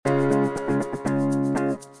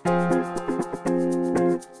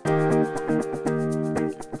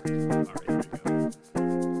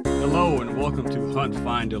on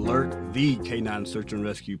Find Alert, the Canine Search and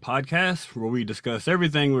Rescue podcast, where we discuss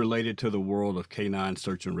everything related to the world of canine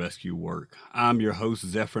search and rescue work. I'm your host,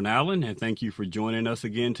 Zephyr Allen, and thank you for joining us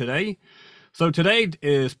again today. So today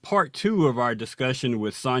is part 2 of our discussion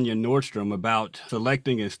with Sonja Nordstrom about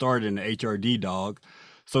selecting and starting an HRD dog.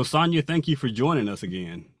 So Sonja, thank you for joining us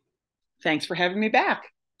again. Thanks for having me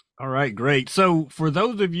back. All right, great. So for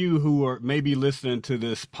those of you who are maybe listening to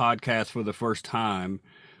this podcast for the first time,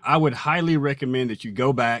 I would highly recommend that you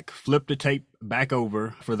go back, flip the tape back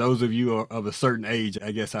over. For those of you of a certain age,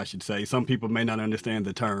 I guess I should say, some people may not understand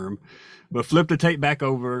the term, but flip the tape back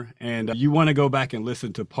over, and you want to go back and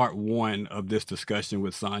listen to part 1 of this discussion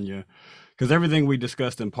with Sonja, because everything we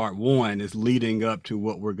discussed in part 1 is leading up to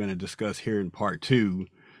what we're going to discuss here in part 2,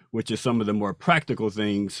 which is some of the more practical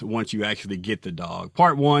things once you actually get the dog.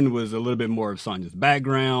 Part 1 was a little bit more of Sonja's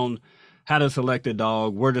background, how to select a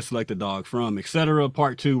dog, where to select a dog from, etc.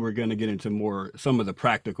 Part 2, we're going to get into some of the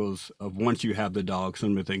practicals of once you have the dog,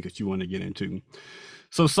 some of the things that you want to get into.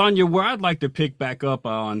 So Sonja, where I'd like to pick back up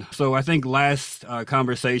on, so I think last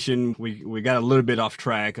conversation, we got a little bit off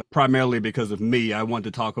track, primarily because of me. I want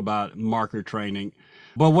to talk about marker training.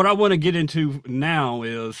 But what I want to get into now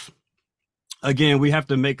is, again, we have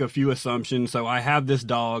to make a few assumptions. So I have this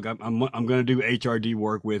dog. I'm going to do HRD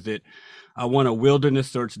work with it. I want a wilderness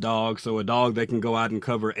search dog, so a dog that can go out and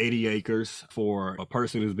cover 80 acres for a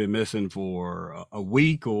person who's been missing for a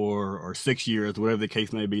week or 6 years, whatever the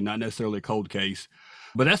case may be, not necessarily a cold case.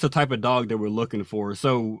 But that's the type of dog that we're looking for.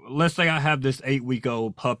 So let's say I have this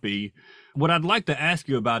 8-week-old puppy. What I'd like to ask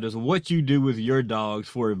you about is what you do with your dogs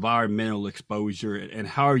for environmental exposure, and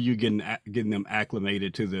how are you getting them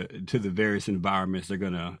acclimated to the various environments they're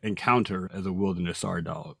going to encounter as a wilderness SAR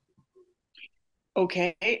dog.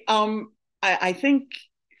 Okay. I think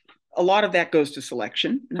a lot of that goes to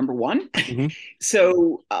selection, number one. Mm-hmm.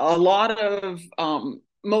 So a lot of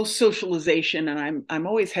most socialization, and I'm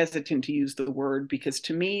always hesitant to use the word, because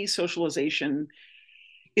to me, socialization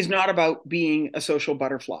is not about being a social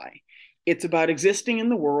butterfly. It's about existing in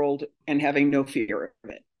the world and having no fear of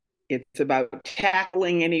it. It's about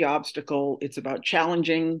tackling any obstacle. It's about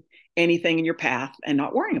challenging anything in your path and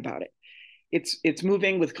not worrying about it. It's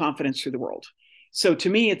moving with confidence through the world. So to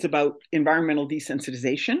me, it's about environmental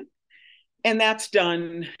desensitization. And that's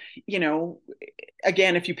done,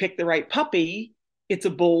 again, if you pick the right puppy, it's a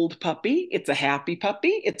bold puppy, it's a happy puppy,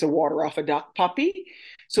 it's a water off a duck puppy.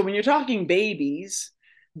 So when you're talking babies,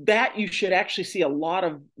 that you should actually see a lot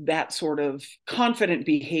of that sort of confident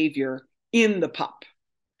behavior in the pup.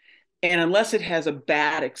 And unless it has a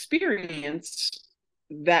bad experience,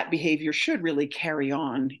 that behavior should really carry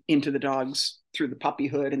on into the dogs through the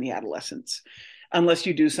puppyhood and the adolescence, unless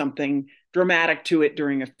you do something dramatic to it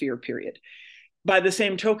during a fear period. By the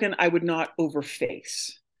same token, I would not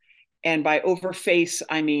overface. And by overface,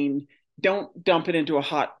 I mean, don't dump it into a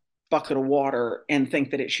hot bucket of water and think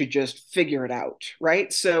that it should just figure it out,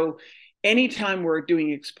 right? So anytime we're doing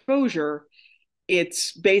exposure,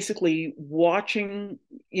 it's basically watching,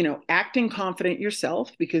 acting confident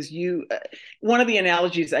yourself, because one of the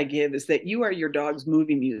analogies I give is that you are your dog's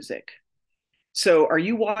movie music. So are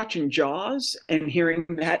you watching Jaws and hearing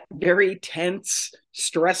that very tense,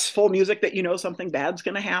 stressful music that something bad's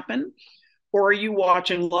going to happen? Or are you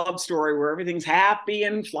watching Love Story where everything's happy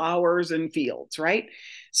and flowers and fields, right?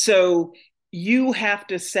 So you have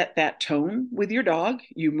to set that tone with your dog.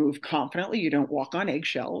 You move confidently. You don't walk on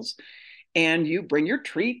eggshells. And you bring your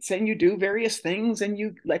treats and you do various things, and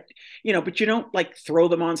you but you don't throw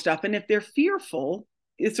them on stuff. And if they're fearful,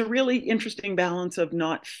 it's a really interesting balance of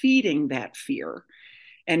not feeding that fear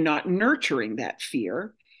and not nurturing that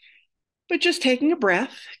fear, but just taking a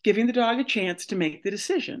breath, giving the dog a chance to make the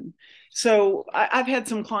decision. So I've had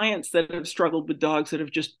some clients that have struggled with dogs that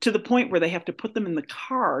have just to the point where they have to put them in the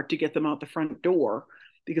car to get them out the front door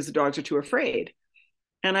because the dogs are too afraid.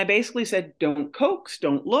 And I basically said, don't coax,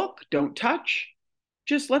 don't look, don't touch.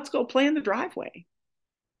 Just let's go play in the driveway.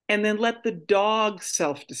 And then let the dog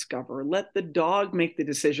self-discover. Let the dog make the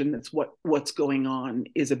decision that's what's going on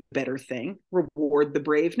is a better thing. Reward the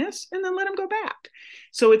braveness, and then let them go back.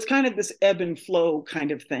 So it's kind of this ebb and flow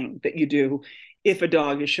kind of thing that you do if a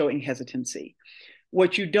dog is showing hesitancy.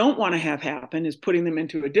 What you don't want to have happen is putting them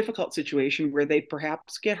into a difficult situation where they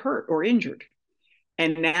perhaps get hurt or injured.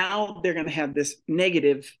 And now they're going to have this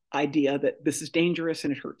negative idea that this is dangerous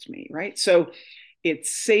and it hurts me, right? So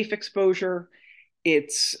it's safe exposure.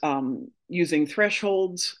 It's using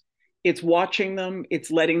thresholds. It's watching them. It's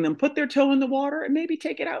letting them put their toe in the water and maybe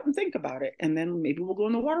take it out and think about it. And then maybe we'll go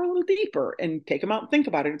in the water a little deeper and take them out and think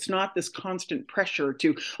about it. It's not this constant pressure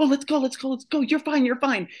to, oh, let's go. You're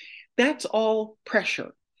fine. That's all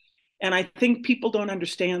pressure. And I think people don't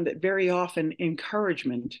understand that very often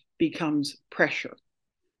encouragement becomes pressure,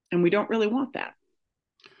 and we don't really want that.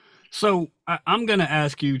 So I'm going to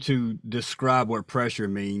ask you to describe what pressure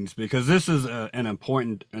means because this is an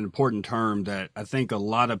important term that I think a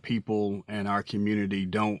lot of people in our community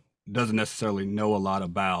don't doesn't necessarily know a lot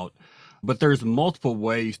about. But there's multiple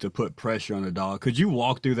ways to put pressure on a dog. Could you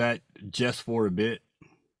walk through that just for a bit?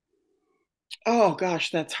 Oh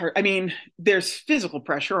gosh, that's hard. I mean, there's physical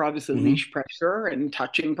pressure, obviously Hmm. leash pressure and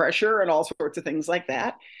touching pressure and all sorts of things like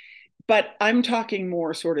that. But I'm talking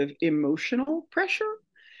more sort of emotional pressure.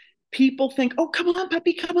 People think, oh, come on,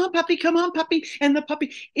 puppy, come on, puppy, come on, puppy. And the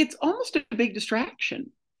puppy, it's almost a big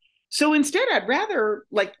distraction. So instead, I'd rather,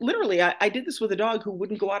 like, literally, I did this with a dog who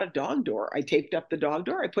wouldn't go out a dog door. I taped up the dog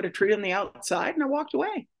door, I put a treat on the outside, and I walked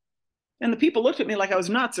away. And the people looked at me like I was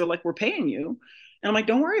nuts. They're like, we're paying you. And I'm like,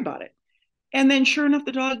 don't worry about it. And then sure enough,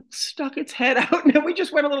 the dog stuck its head out and we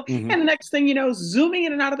just went a little, Hmm. and the next thing you know, zooming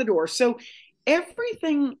in and out of the door. So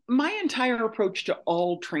everything, my entire approach to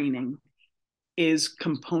all training is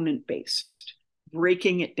component based,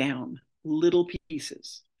 breaking it down, little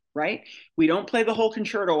pieces, right? We don't play the whole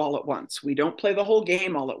concerto all at once. We don't play the whole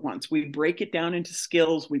game all at once. We break it down into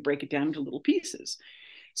skills, we break it down into little pieces.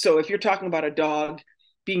 So if you're talking about a dog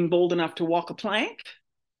being bold enough to walk a plank,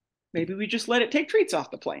 maybe we just let it take treats off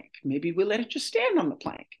the plank. Maybe we let it just stand on the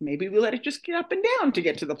plank. Maybe we let it just get up and down to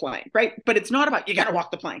get to the plank, right? But it's not about, you got to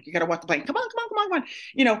walk the plank. You got to walk the plank. Come on, come on, come on,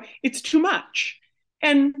 come on. It's too much.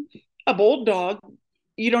 And a bold dog,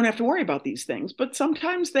 you don't have to worry about these things, but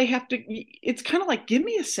sometimes they have to. It's kind of like, give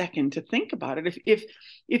me a second to think about it.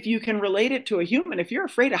 If you can relate it to a human, if you're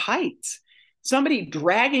afraid of heights, somebody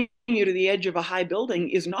dragging you to the edge of a high building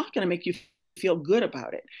is not going to make you feel good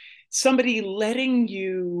about it. Somebody letting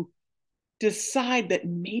you decide that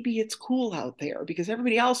maybe it's cool out there because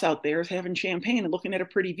everybody else out there is having champagne and looking at a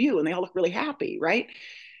pretty view and they all look really happy, right?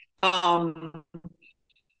 Um,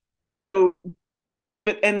 so,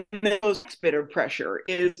 and the most bit of pressure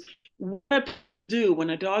is what to do when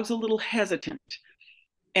a dog's a little hesitant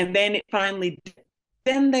and then it finally,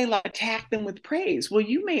 then they like attack them with praise. Well,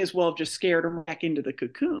 you may as well have just scared them back into the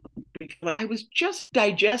cocoon because I was just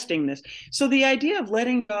digesting this. So the idea of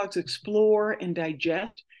letting dogs explore and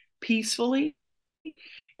digest peacefully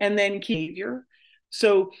and then behavior.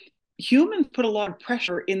 So humans put a lot of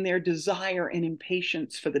pressure in their desire and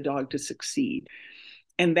impatience for the dog to succeed.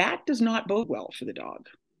 And that does not bode well for the dog.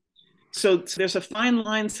 So there's a fine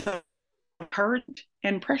line of courage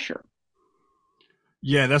and pressure.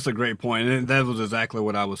 Yeah, that's a great point. And that was exactly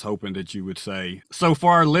what I was hoping that you would say. So,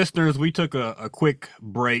 for our listeners, we took a quick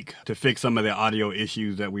break to fix some of the audio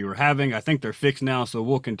issues that we were having. I think they're fixed now, so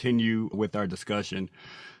we'll continue with our discussion.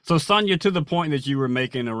 So, Sonja, to the point that you were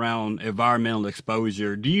making around environmental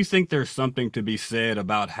exposure, do you think there's something to be said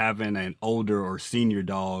about having an older or senior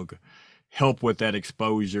dog help with that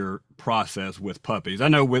exposure process with puppies? I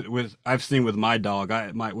know with I've seen with my dog,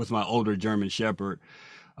 with my older German Shepherd,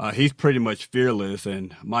 he's pretty much fearless,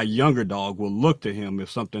 and my younger dog will look to him if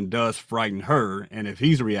something does frighten her, and if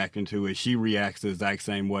he's reacting to it, she reacts the exact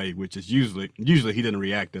same way, which is usually he didn't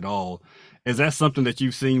react at all. Is that something that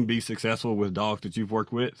you've seen be successful with dogs that you've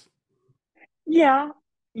worked with? Yeah,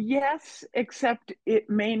 yes, except it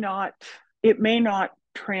may not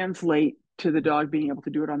translate to the dog being able to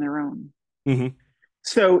do it on their own. Hmm.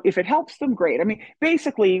 So if it helps them, great. I mean,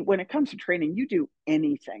 basically, when it comes to training, you do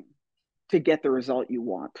anything to get the result you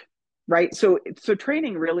want, right? So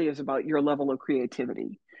training really is about your level of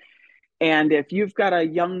creativity. And if you've got a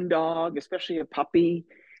young dog, especially a puppy,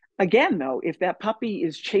 again though, if that puppy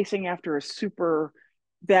is chasing after a super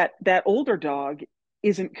that older dog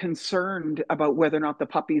isn't concerned about whether or not the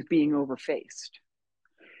puppy's being overfaced.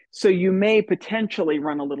 So you may potentially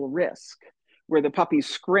run a little risk where the puppy's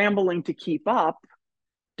scrambling to keep up,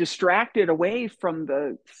 distracted away from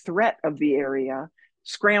the threat of the area,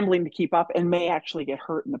 scrambling to keep up, and may actually get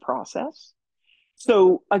hurt in the process.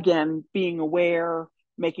 So again, being aware,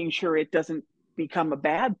 making sure it doesn't become a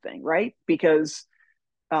bad thing, right? Because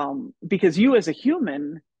you as a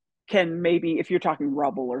human can, maybe if you're talking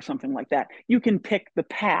rubble or something like that, you can pick the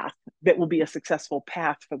path that will be a successful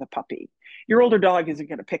path for the puppy. Your older dog isn't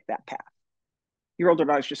going to pick that path. Your older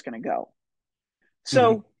dog's just going to go. Hmm.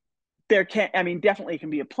 So there can, I mean, definitely can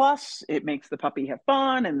be a plus. It makes the puppy have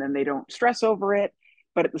fun and then they don't stress over it.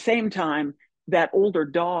 But at the same time, that older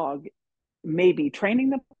dog may be training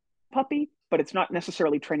the puppy, but it's not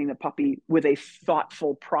necessarily training the puppy with a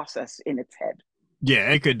thoughtful process in its head. Yeah,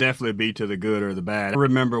 it could definitely be to the good or the bad. I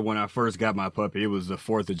remember when I first got my puppy, it was the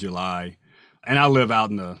 4th of July. And I live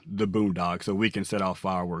out in the boondocks, so we can set off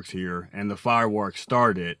fireworks here. And the fireworks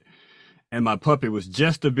started. and my puppy was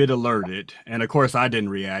just a bit alerted. And of course, I didn't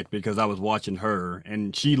react because I was watching her.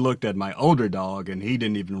 And she looked at my older dog, and he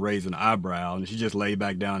didn't even raise an eyebrow. And she just laid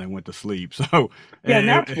back down and went to sleep. So, Yeah, and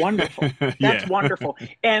that's wonderful. That's yeah, wonderful.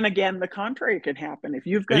 And again, the contrary can happen. If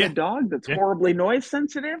you've got a yeah, dog that's yeah, horribly noise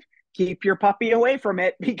sensitive, keep your puppy away from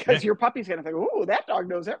it yeah, because your puppy's going to think, oh, that dog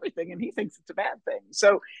knows everything and he thinks it's a bad thing.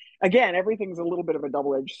 So, again, everything's a little bit of a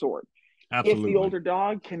double edged sword. If the absolutely. older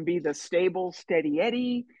dog can be the stable, steady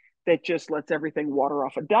Eddie that just lets everything water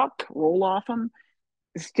off a duck, roll off them,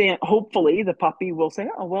 hopefully the puppy will say,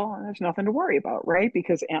 oh, well, there's nothing to worry about, right?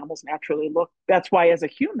 Because animals naturally look. That's why, as a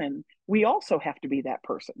human, we also have to be that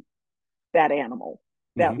person, that animal,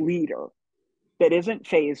 that Hmm. leader that isn't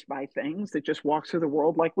phased by things, that just walks through the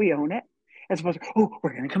world like we own it. As opposed to, oh,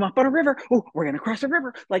 we're going to come up on a river. Oh, we're going to cross a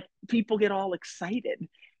river. Like people get all excited.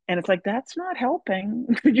 And it's like, that's not helping.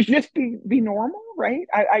 Could you just be normal, right?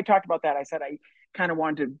 I talked about that. I said I kind of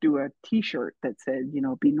wanted to do a t-shirt that said,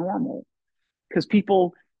 be normal, because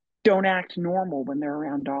people don't act normal when they're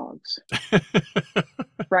around dogs,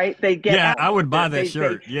 right? They get Yeah, out I there. would buy that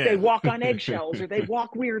shirt. They Yeah. walk on eggshells, or they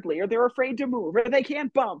walk weirdly, or they're afraid to move, or they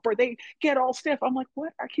can't bump, or they get all stiff. I'm like,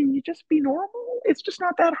 what? Can you just be normal? It's just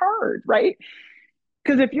not that hard, right?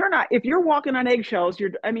 Because if you're walking on eggshells,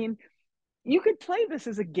 you could play this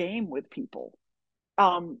as a game with people,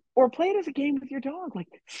 or play it as a game with your dog, like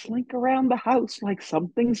slink around the house like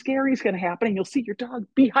something scary is going to happen and you'll see your dog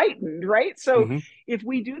be heightened, right? So Hmm. if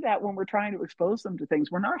we do that when we're trying to expose them to things,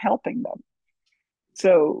 we're not helping them.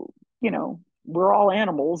 So, we're all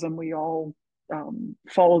animals and we all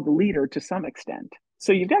follow the leader to some extent.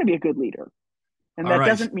 So you've got to be a good leader. And All that right.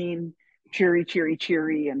 doesn't mean cheery, cheery,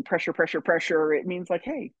 cheery and pressure, pressure, pressure. It means like,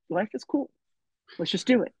 hey, life is cool. Let's just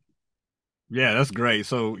do it. Yeah, that's great.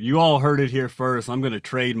 So you all heard it here first. I'm going to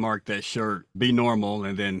trademark that shirt, Be Normal,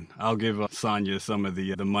 and then I'll give Sonja some of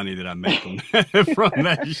the money that I make from from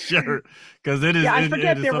that shirt because Yeah, I it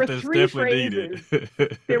forget, is there were something that's three definitely phrases. needed.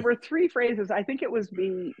 There were three phrases. I think it was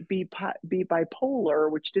be bipolar,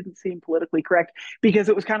 which didn't seem politically correct because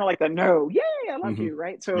it was kind of like the no, yay, I love Hmm. you,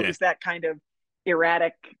 right? So it Yeah. was that kind of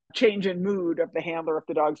erratic change in mood of the handler if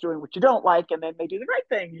the dog's doing what you don't like, and then they do the right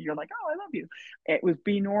thing, and you're like, oh, I love you. It was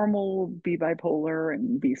be normal, be bipolar,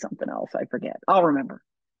 and be something else. I forget. I'll remember.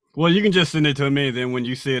 Well, you can just send it to me. Then when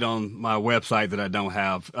you see it on my website that I don't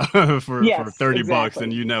have for Yes, $30,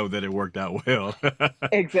 then exactly, you know that it worked out well.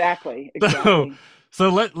 exactly, So, exactly.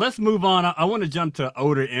 let's move on. I want to jump to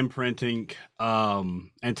odor imprinting,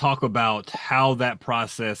 and talk about how that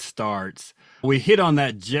process starts. We hit on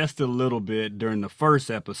that just a little bit during the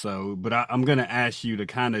first episode, but I'm going to ask you to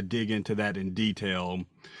kind of dig into that in detail.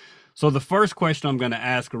 So, the first question I'm going to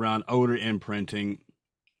ask around odor imprinting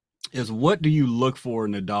is, what do you look for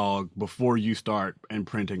in a dog before you start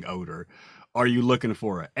imprinting odor? Are you looking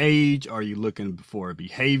for an age? Are you looking for a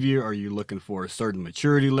behavior? Are you looking for a certain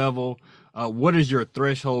maturity level? What is your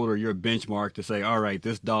threshold or your benchmark to say, all right,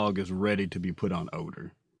 this dog is ready to be put on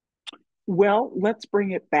odor? Well, let's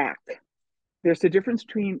bring it back. There's a difference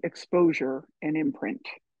between exposure and imprint.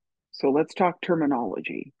 So let's talk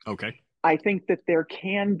terminology. Okay. I think that there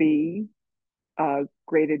can be a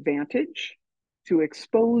great advantage to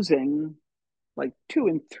exposing like 2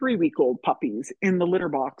 and 3 week old puppies in the litter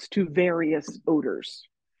box to various odors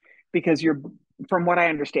because from what I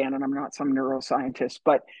understand, and I'm not some neuroscientist,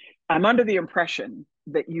 but I'm under the impression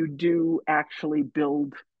that you do actually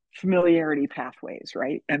build familiarity pathways,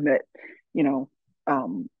 right? And that, you know,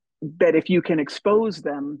 um, that if you can expose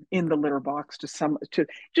them in the litter box to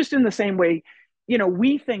just in the same way,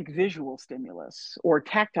 we think visual stimulus or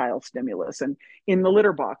tactile stimulus, and in the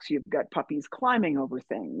litter box, you've got puppies climbing over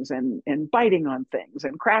things and biting on things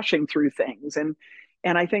and crashing through things. And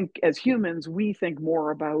I think as humans, we think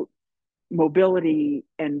more about mobility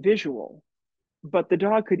and visual, but the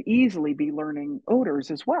dog could easily be learning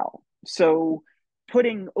odors as well. So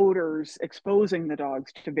putting odors, exposing the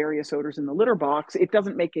dogs to various odors in the litter box, it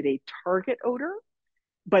doesn't make it a target odor,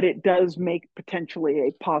 but it does make potentially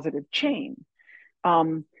a positive chain.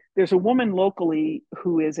 There's a woman locally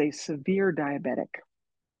who is a severe diabetic,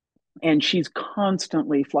 and she's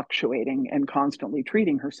constantly fluctuating and constantly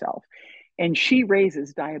treating herself. And she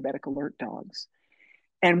raises diabetic alert dogs.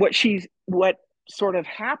 And what sort of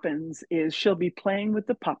happens is she'll be playing with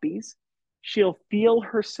the puppies. She'll feel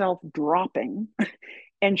herself dropping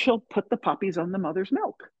and she'll put the puppies on the mother's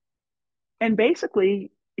milk. And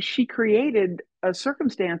basically, she created a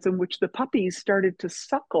circumstance in which the puppies started to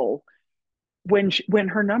suckle when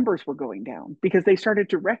her numbers were going down because they started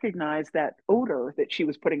to recognize that odor that she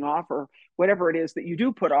was putting off, or whatever it is that you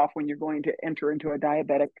do put off when you're going to enter into a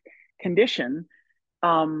diabetic condition.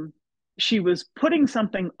 um, she was putting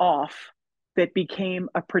something off that became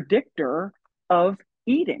a predictor of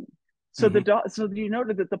eating. So the Hmm. dog, so you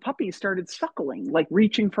noted that the puppy started suckling, like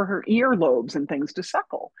reaching for her earlobes and things to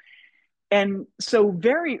suckle. And so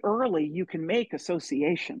very early, you can make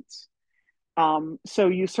associations. So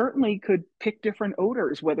you certainly could pick different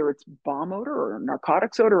odors, whether it's bomb odor or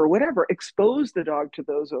narcotics odor or whatever, expose the dog to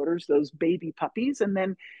those odors, those baby puppies, and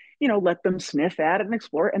then, let them sniff at it and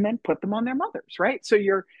explore it and then put them on their mothers, right? So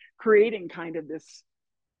you're creating kind of this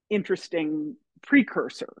interesting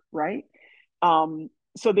precursor, right?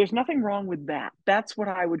 So there's nothing wrong with that. That's what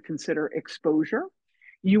I would consider exposure.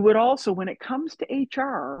 You would also, when it comes to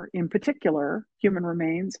HR in particular, human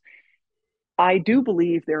remains, I do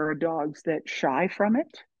believe there are dogs that shy from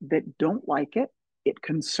it, that don't like it. It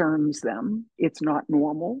concerns them. It's not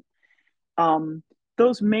normal. Um,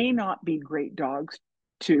 those may not be great dogs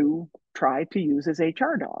to try to use as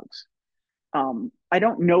HR dogs. I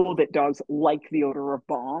don't know that dogs like the odor of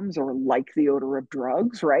bombs or like the odor of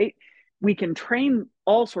drugs, right? We can train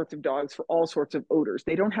all sorts of dogs for all sorts of odors.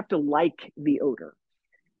 They don't have to like the odor.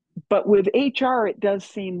 But with HR, it does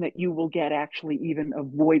seem that you will get actually even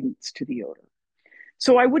avoidance to the odor.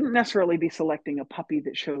 So I wouldn't necessarily be selecting a puppy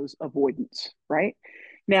that shows avoidance, right?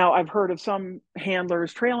 Now, I've heard of some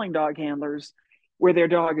handlers, trailing dog handlers, where their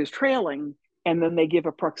dog is trailing and then they give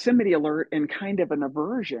a proximity alert and kind of an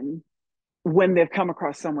aversion when they've come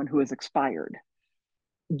across someone who has expired.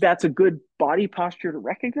 That's a good body posture to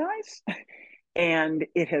recognize. And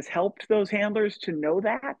it has helped those handlers to know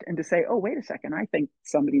that and to say, oh, wait a second, I think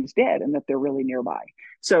somebody's dead and that they're really nearby.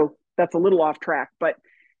 So that's a little off track, but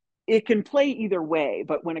it can play either way.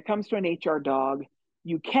 But when it comes to an HR dog,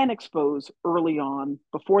 you can expose early on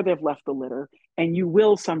before they've left the litter, and you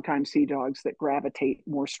will sometimes see dogs that gravitate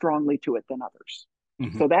more strongly to it than others.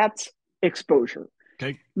 Hmm. So that's exposure.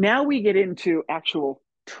 Okay. Now we get into actual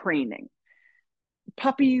training.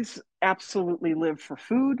 Puppies absolutely live for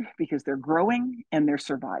food because they're growing and they're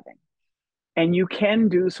surviving. And you can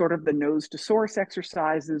do sort of the nose to source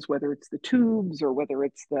exercises, whether it's the tubes or whether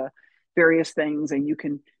it's the various things, and you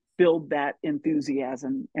can build that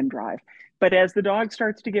enthusiasm and drive. But as the dog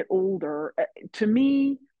starts to get older, to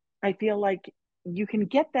me, I feel like you can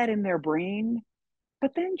get that in their brain,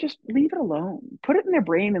 but then just leave it alone. Put it in their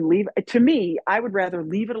brain and leave. To me, I would rather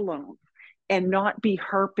leave it alone and not be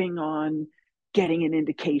harping on getting an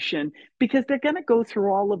indication, because they're going to go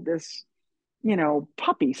through all of this,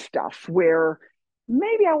 puppy stuff where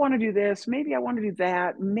maybe I want to do this, maybe I want to do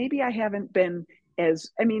that, maybe I haven't been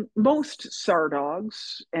I mean, most SAR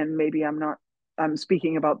dogs, and maybe I'm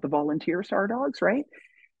speaking about the volunteer SAR dogs, right?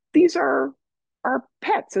 These are our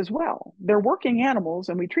pets as well. They're working animals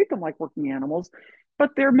and we treat them like working animals,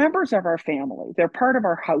 but they're members of our family. They're part of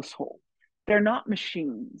our household. They're not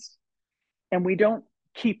machines. And we don't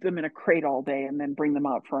keep them in a crate all day and then bring them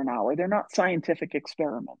out for an hour. They're not scientific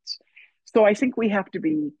experiments. So I think we have to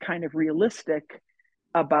be kind of realistic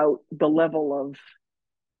about the level of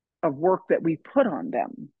work that we put on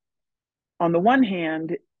them. On the one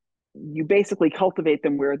hand, you basically cultivate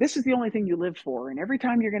them where this is the only thing you live for. And every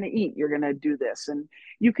time you're going to eat, you're going to do this. And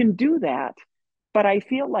you can do that. But I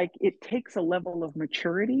feel like it takes a level of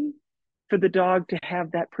maturity for the dog to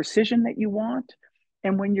have that precision that you want.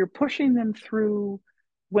 And when you're pushing them through,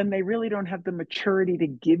 when they really don't have the maturity to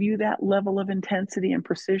give you that level of intensity and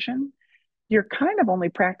precision, you're kind of only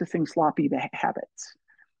practicing sloppy habits.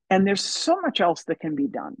 And there's so much else that can be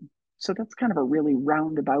done. So that's kind of a really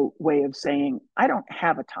roundabout way of saying, I don't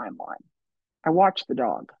have a timeline. I watch the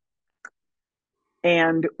dog.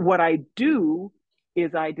 And what I do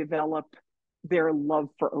is I develop their love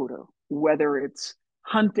for odor, whether it's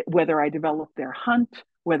whether I develop their hunt,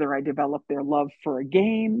 whether I develop their love for a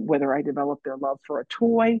game, whether I develop their love for a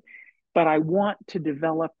toy. But I want to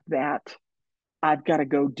develop that I've got to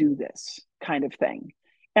go do this kind of thing.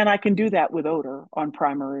 And I can do that with odor on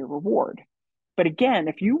primary reward. But again,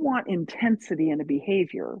 if you want intensity in a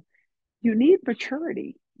behavior, you need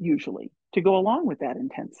maturity usually to go along with that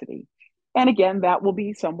intensity. And again, that will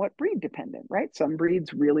be somewhat breed dependent, right? Some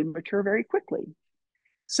breeds really mature very quickly.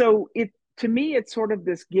 So to me, it's sort of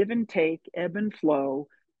this give and take, ebb and flow,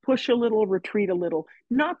 push a little, retreat a little,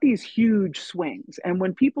 not these huge swings. And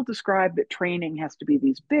when people describe that training has to be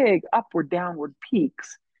these big upward, downward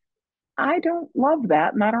peaks, I don't love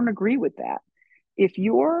that and I don't agree with that. If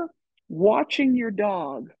you're watching your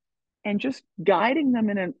dog and just guiding them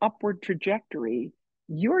in an upward trajectory,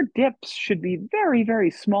 your dips should be very,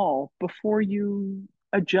 very small before you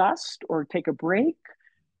adjust or take a break.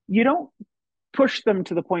 You don't push them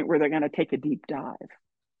to the point where they're going to take a deep dive.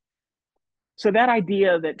 So, that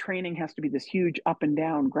idea that training has to be this huge up and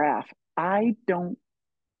down graph, I don't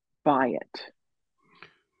buy it.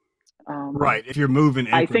 Right. If you're moving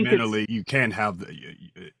I think incrementally, you can have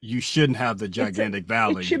you shouldn't have the it's a, gigantic it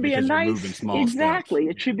valleys should be a because you're moving nice, small steps. exactly.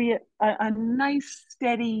 It Yeah. should be a nice,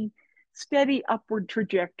 steady upward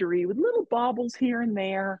trajectory with little bobbles here and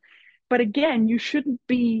there. But again, you shouldn't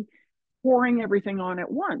be pouring everything on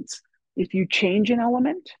at once. If you change an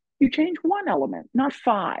element, you change one element, not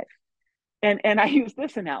five. And I use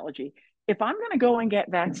this analogy. If I'm going to go and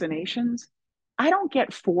get vaccinations, I don't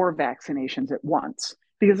get four vaccinations at once,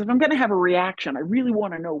 because if I'm going to have a reaction, I really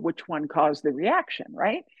want to know which one caused the reaction,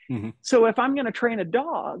 right? Hmm. So if I'm going to train a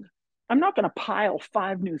dog, I'm not going to pile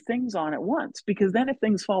five new things on at once, because then if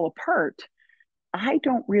things fall apart, I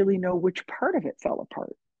don't really know which part of it fell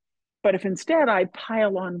apart. But if instead I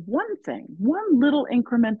pile on one thing, one little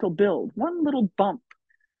incremental build, one little bump,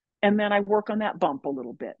 and then I work on that bump a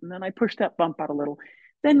little bit, and then I push that bump out a little,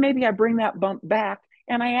 then maybe I bring that bump back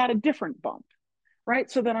and I add a different bump, right?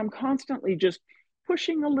 So that I'm constantly just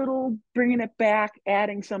pushing a little, bringing it back,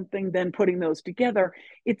 adding something, then putting those together.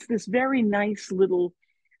 It's this very nice little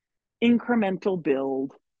incremental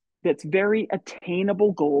build that's very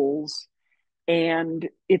attainable goals. And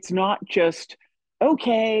it's not just,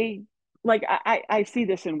 okay, like I see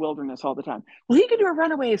this in wilderness all the time. Well, he can do a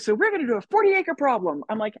runaway, so we're going to do a 40-acre problem.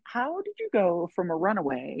 I'm like, how did you go from a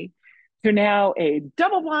runaway to now a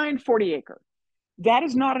double blind 40-acre? That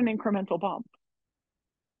is not an incremental bump,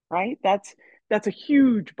 right? That's a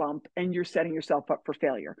huge bump, and you're setting yourself up for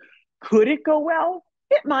failure. Could it go well?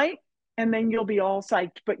 It might, and then you'll be all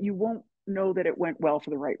psyched, but you won't know that it went well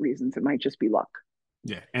for the right reasons. It might just be luck.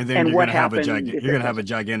 Yeah. And then And what happened if you're it gonna have a doesn't?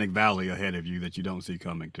 gigantic valley ahead of you that you don't see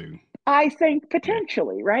coming too. I think Yeah.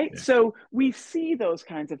 potentially, right? Yeah. So we see those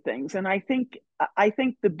kinds of things. And I think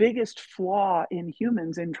the biggest flaw in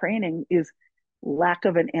humans in training is lack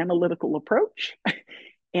of an analytical approach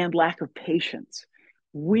and lack of patience.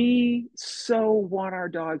 We so want our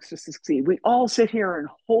dogs to succeed. We all sit here and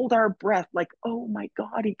hold our breath like, oh my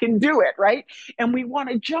God, he can do it, right? And we want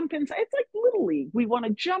to jump inside. It's like Little League. We want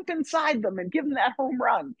to jump inside them and give them that home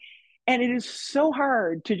run. And it is so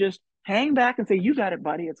hard to just hang back and say, you got it,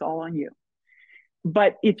 buddy. It's all on you.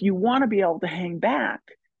 But if you want to be able to hang back,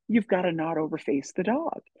 you've got to not overface the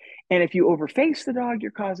dog. And if you overface the dog,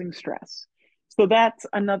 you're causing stress. So that's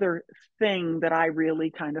another thing that I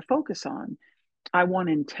really kind of focus on. I want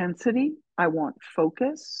intensity, I want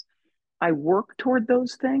focus. I work toward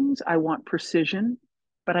those things. I want precision,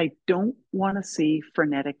 but I don't want to see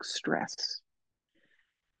frenetic stress.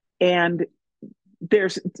 And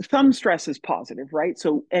there's some stress is positive, right?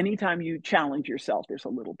 So anytime you challenge yourself, there's a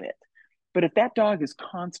little bit. But if that dog is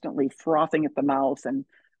constantly frothing at the mouth and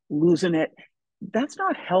losing it, that's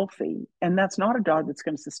not healthy. And that's not a dog that's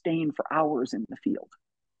going to sustain for hours in the field,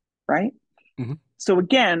 right? Hmm. So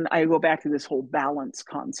again, I go back to this whole balance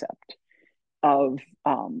concept of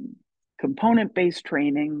component based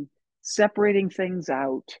training, separating things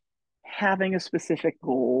out, having a specific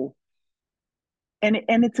goal, and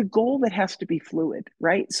it's a goal that has to be fluid,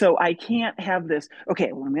 right? So I can't have this,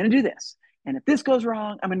 okay, well, I'm going to do this, and if this goes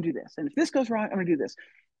wrong, I'm going to do this, and if this goes wrong, I'm going to do this.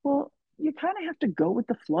 Well, you kind of have to go with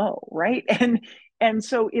the flow, right? And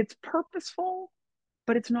so it's purposeful,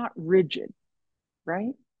 but it's not rigid,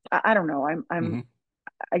 right? I don't know. Hmm.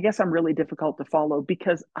 I guess I'm really difficult to follow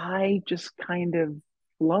because I just kind of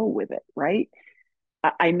flow with it, right?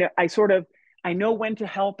 I know I know when to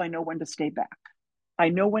help, I know when to stay back. I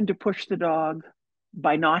know when to push the dog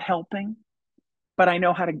by not helping, but I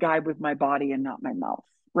know how to guide with my body and not my mouth,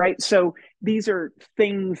 right? So these are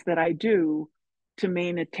things that I do to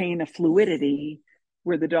maintain a fluidity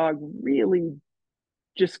where the dog really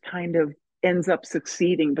just kind of ends up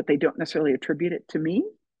succeeding, but they don't necessarily attribute it to me.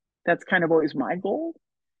 That's kind of always my goal,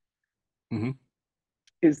 Hmm.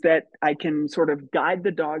 is that I can sort of guide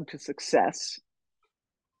the dog to success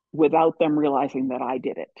without them realizing that I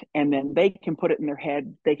did it. And then they can put it in their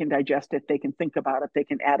head, they can digest it, they can think about it, they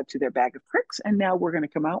can add it to their bag of tricks. And now we're going to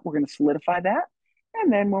come out, we're going to solidify that.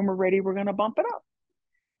 And then when we're ready, we're going to bump it up.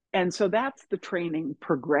 And so that's the training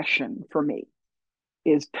progression for me,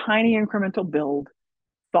 is tiny incremental build,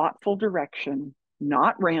 thoughtful direction,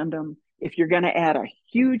 not random. If you're going to add a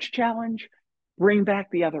huge challenge, bring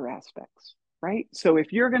back the other aspects, right? So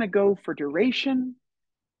if you're going to go for duration,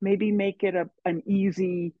 maybe make it an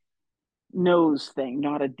easy nose thing,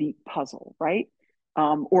 not a deep puzzle, right?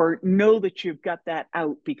 Or know that you've got that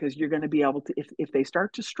out because you're going to be able to, if they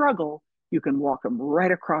start to struggle, you can walk them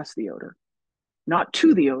right across the odor, not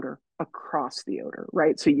to the odor, across the odor,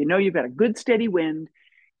 right? So you know you've got a good steady wind,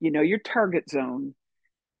 you know your target zone.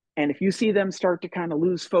 And if you see them start to kind of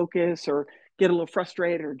lose focus or get a little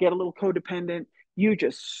frustrated or get a little codependent, you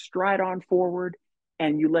just stride on forward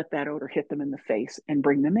and you let that odor hit them in the face and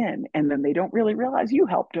bring them in. And then they don't really realize you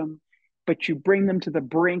helped them, but you bring them to the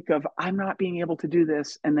brink of, I'm not being able to do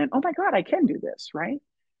this. And then, oh my God, I can do this, right?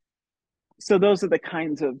 So those are the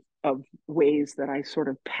kinds of ways that I sort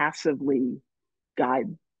of passively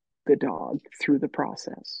guide the dog through the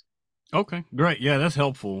process. Okay, great. Yeah, that's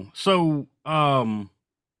helpful. So,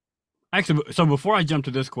 actually, so before I jump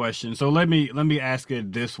to this question, so let me ask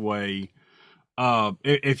it this way.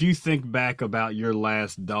 If you think back about your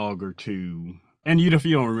last dog or two, and if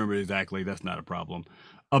you don't remember exactly, that's not a problem.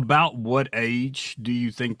 About what age do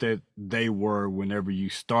you think that they were whenever you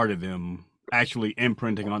started them actually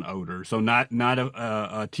imprinting on odor? So not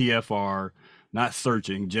a TFR, not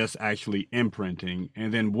searching, just actually imprinting.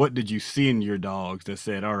 And then what did you see in your dogs that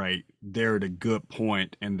said, all right, they're at a good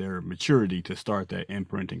point in their maturity to start that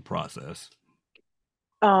imprinting process?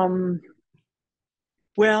 Um,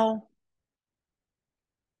 well,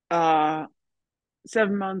 uh,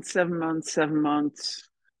 7 months, 7 months, 7 months.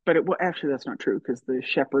 But it well, actually that's not true because the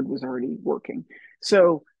shepherd was already working.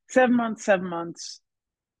 So 7 months, 7 months,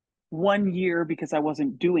 1 year because I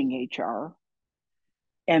wasn't doing HR,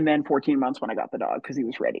 and then 14 months when I got the dog because he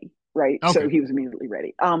was ready, right? So Okay. he was immediately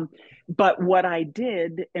ready. But what I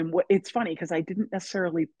did, and what it's funny because I didn't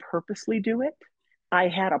necessarily purposely do it. I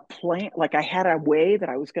had a plan, like I had a way that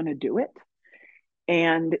I was going to do it,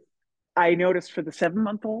 and I noticed for the 7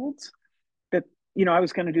 month olds that I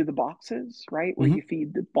was going to do the boxes, right, where Hmm. you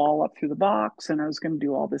feed the ball up through the box, and I was going to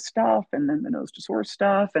do all this stuff, and then the nose to source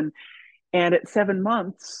stuff, and at 7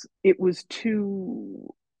 months it was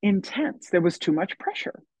too intense. There was too much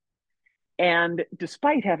pressure. And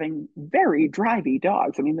despite having very drivey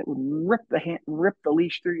dogs, I mean, that would rip the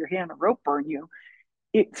leash through your hand and rope burn you,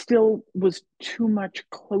 it still was too much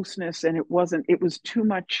closeness, and it was too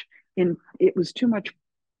much it was too much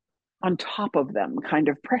on top of them kind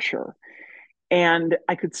of pressure. And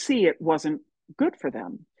I could see it wasn't good for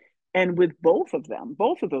them. And with both of them,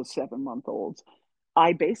 both of those 7 month olds,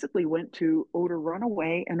 I basically went to odor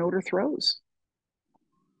runaway and odor throws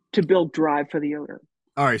to build drive for the odor.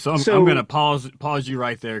 All right, so I'm gonna So pause you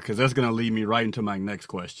right there because that's gonna lead me right into my next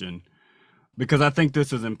question because I think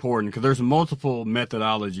this is important because there's multiple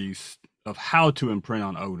methodologies of how to imprint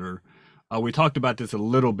on odor. We talked about this a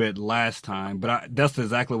little bit last time, but that's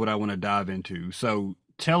exactly what I want to dive into. So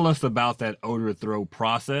tell us about that odor throw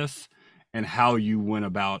process and how you went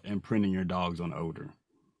about imprinting your dogs on odor.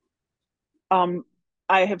 um,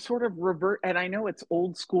 I have sort of and I know it's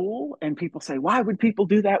old school, and people say, why would people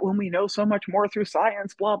do that when we know so much more through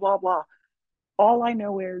science, blah, blah, blah. All I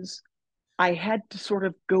know is I had to sort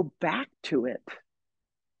of go back to it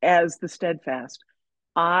as the steadfast.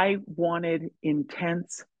 I wanted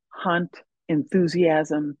intense hunt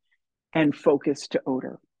enthusiasm and focus to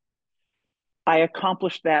odor. I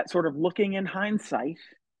accomplished that sort of looking in hindsight.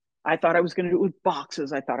 I thought I was going to do it with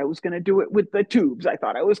boxes. I thought I was going to do it with the tubes. I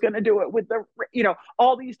thought I was going to do it with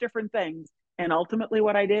all these different things. And ultimately,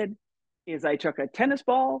 what I did is I took a tennis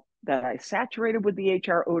ball that I saturated with the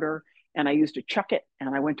HR odor, and I used to chuck it.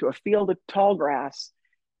 And I went to a field of tall grass,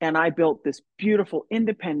 and I built this beautiful,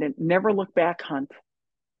 independent, never look back hunt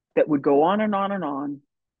that would go on and on and on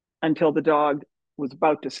until the dog was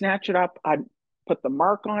about to snatch it up. I'd put the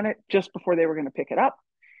mark on it just before they were going to pick it up.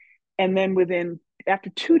 And then after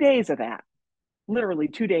 2 days of that, literally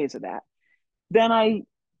 2 days of that, then I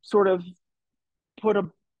sort of put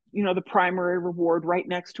the primary reward right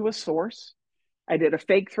next to a source. I did a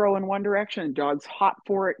fake throw in one direction. Dog's hot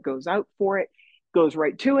for it, goes out for it, goes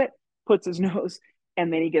right to it, puts his nose,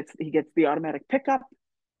 and then he gets the automatic pickup.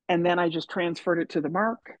 And then I just transferred it to the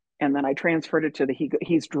mark, and then I transferred it to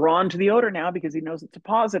he's drawn to the odor now because he knows it's a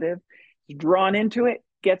positive. He's drawn into it,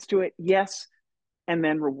 gets to it, yes, and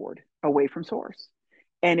then reward away from source.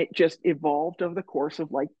 And it just evolved over the course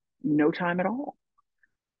of like no time at all.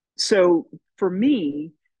 So for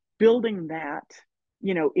me, building that,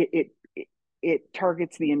 it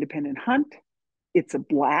targets the independent hunt. It's a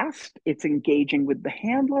blast. It's engaging with the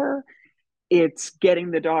handler. It's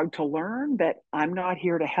getting the dog to learn that I'm not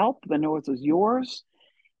here to help. The nose is yours,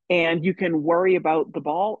 and you can worry about the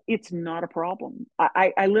ball. It's not a problem.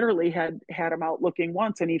 I literally had him out looking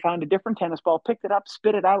once, and he found a different tennis ball, picked it up,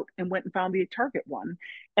 spit it out, and went and found the target one.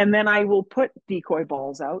 And then I will put decoy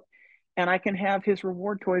balls out, and I can have his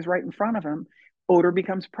reward toys right in front of him. Odor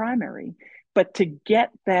becomes primary. But to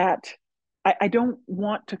get that, I don't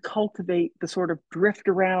want to cultivate the sort of drift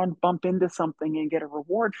around, bump into something, and get a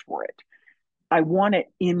reward for it. I want it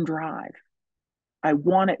in drive. I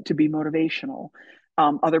want it to be motivational.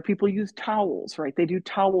 Other people use towels, right? They do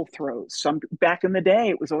towel throws. Some back in the day,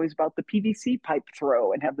 it was always about the PVC pipe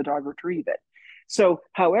throw and have the dog retrieve it. So,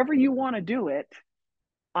 however you want to do it,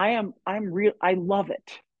 I love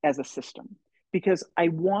it as a system because I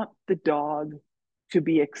want the dog to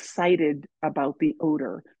be excited about the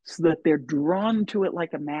odor so that they're drawn to it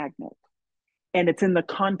like a magnet. And it's in the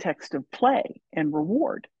context of play and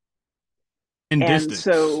reward. In And distance.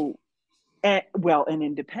 so, and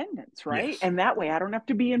independence, right? Yes. And that way I don't have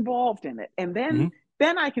to be involved in it. And Hmm.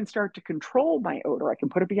 then I can start to control my odor. I can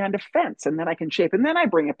put it behind a fence and then I can shape and then I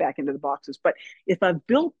bring it back into the boxes. But if I've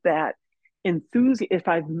built that if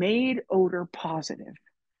I've made odor positive,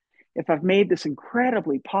 if I've made this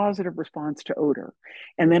incredibly positive response to odor,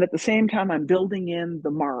 and then at the same time I'm building in the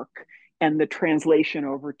mark and the translation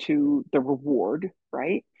over to the reward,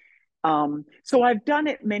 right? So I've done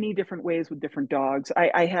it many different ways with different dogs.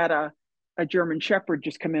 I had a German Shepherd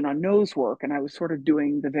just come in on nose work, and I was sort of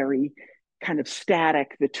doing the very kind of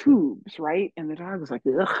static, the tubes, right? And the dog was like,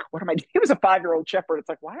 ugh, what am I doing? He was a 5-year-old Shepherd. It's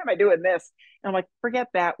like, why am I doing this? And I'm like, forget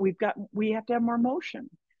that. We have to have more motion.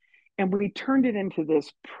 And we turned it into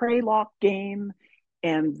this prey lock game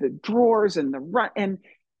and the drawers and the run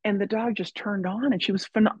and the dog just turned on and she was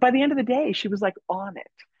by the end of the day, she was like on it.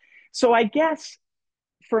 So I guess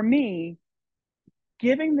for me,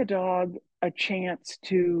 giving the dog a chance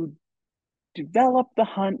to develop the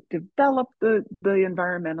hunt, develop the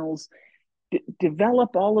environmentals,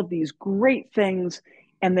 develop all of these great things,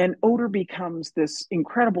 and then odor becomes this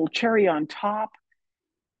incredible cherry on top.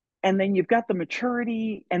 And then you've got the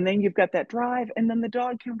maturity, and then you've got that drive, and then the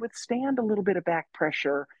dog can withstand a little bit of back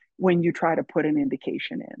pressure when you try to put an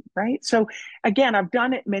indication in, right? So again, I've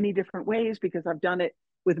done it many different ways because I've done it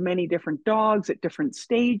with many different dogs at different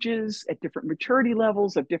stages, at different maturity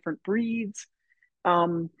levels of different breeds.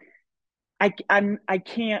 Um, I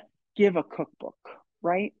can't give a cookbook,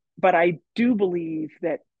 right? But I do believe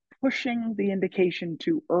that pushing the indication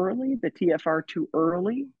too early, the TFR too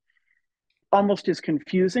early, almost is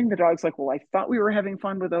confusing. The dog's like, well, I thought we were having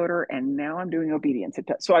fun with odor and now I'm doing obedience.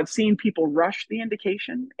 So I've seen people rush the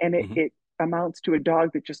indication and Hmm. it amounts to a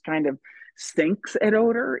dog that just kind of stinks at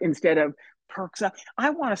odor instead of perks up. I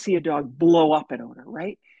want to see a dog blow up at odor,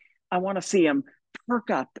 right? I want to see him perk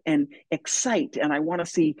up and excite. And I want to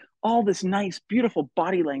see all this nice, beautiful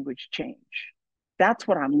body language change. That's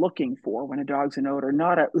what I'm looking for when a dog's in odor,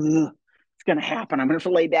 not a, it's going to happen. I'm going to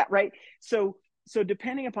fillet that, right? So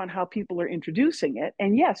depending upon how people are introducing it,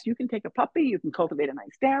 and yes, you can take a puppy, you can cultivate a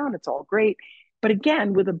nice down, it's all great. But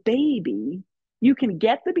again, with a baby, you can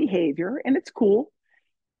get the behavior and it's cool,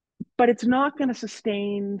 but it's not going to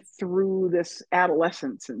sustain through this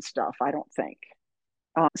adolescence and stuff, I don't think.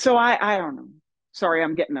 So I don't know. Sorry,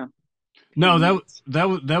 I'm getting a No, few minutes.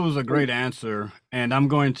 that was a Or, great answer, and I'm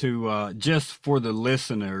going to just for the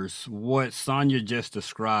listeners, what Sonja just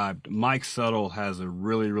described. Mike Settle has a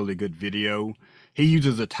really good video. He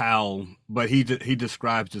uses a towel, but he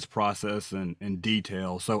describes this process in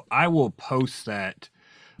detail. So I will post that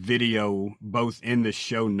video both in the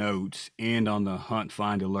show notes and on the Hunt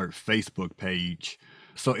Find Alert Facebook page.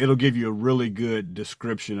 So it'll give you a really good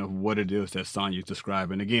description of what it is that Sonya's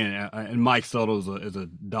describing. Again, and Mike Soto is a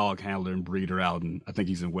dog handler and breeder out in, I think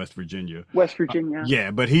he's in West Virginia. West Virginia.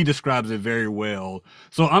 Yeah, but he describes it very well.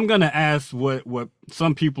 So I'm going to ask what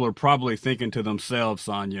some people are probably thinking to themselves,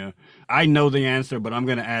 Sonya. I know the answer, but I'm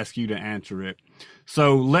going to ask you to answer it.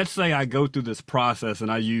 So let's say I go through this process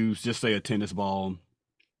and I use, just say, a tennis ball,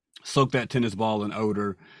 soak that tennis ball in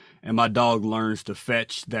odor, and my dog learns to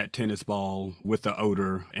fetch that tennis ball with the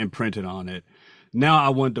odor imprinted on it. Now I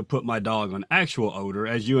want to put my dog on actual odor.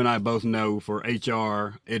 As you and I both know, for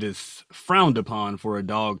HR, it is frowned upon for a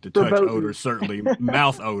dog to touch odor, Verboten. certainly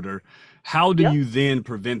mouth odor. How do Yep. you then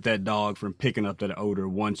prevent that dog from picking up that odor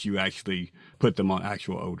once you actually put them on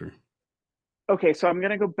actual odor? Okay, so I'm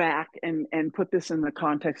going to go back and put this in the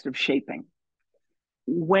context of shaping.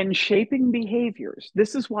 When shaping behaviors,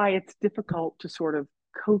 this is why it's difficult to sort of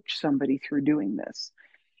coach somebody through doing this.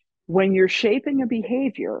 When you're shaping a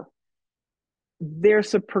behavior,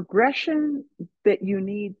 there's a progression that you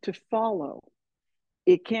need to follow.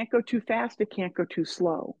 It can't go too fast, it can't go too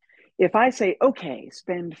slow. If I say, okay,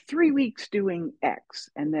 spend 3 weeks doing X,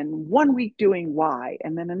 and then 1 week doing Y,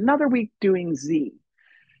 and then another week doing Z,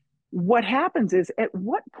 what happens is at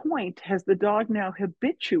what point has the dog now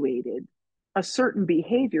habituated a certain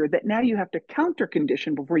behavior that now you have to counter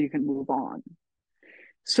condition before you can move on?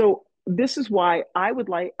 So this is why I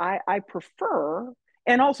prefer,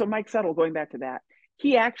 and also Mike Settle, going back to that,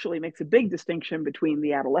 he actually makes a big distinction between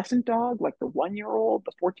the adolescent dog, like the 1 year old,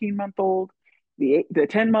 the 14-month old, the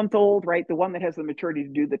 10-month old, right? The one that has the maturity to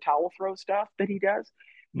do the towel throw stuff that he does,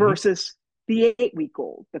 Hmm. versus the 8-week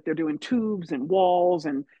old that they're doing tubes and walls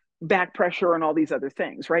and back pressure and all these other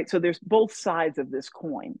things, right? So there's both sides of this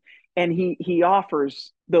coin, and he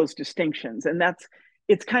offers those distinctions, and that's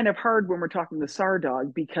it's kind of hard when we're talking the SAR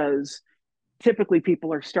dog because typically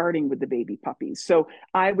people are starting with the baby puppies. So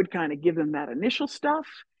I would kind of give them that initial stuff,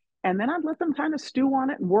 and then I'd let them kind of stew on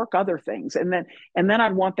it and work other things, and then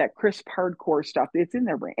I'd want that crisp hardcore stuff. It's in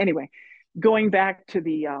their brain anyway. Going back to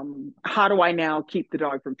the how do I now keep the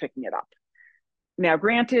dog from picking it up? Now,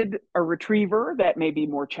 granted, a retriever that may be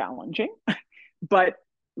more challenging, but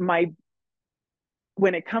my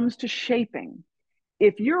when it comes to shaping,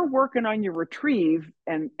 if you're working on your retrieve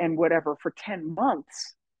and whatever for 10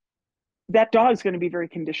 months, that dog's going to be very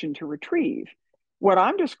conditioned to retrieve. What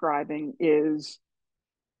I'm describing is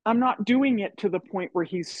I'm not doing it to the point where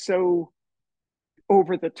he's so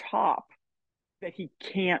over the top that he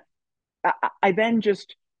can't. I then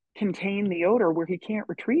just contain the odor where he can't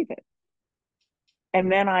retrieve it.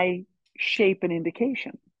 And then I shape an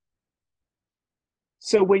indication.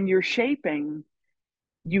 So when you're shaping,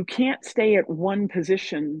 you can't stay at one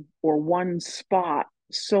position or one spot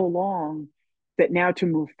so long that now to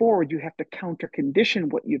move forward, you have to counter condition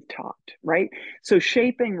what you've taught, right? So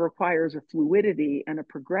shaping requires a fluidity and a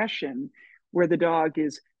progression where the dog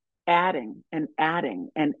is adding and adding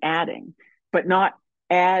and adding, but not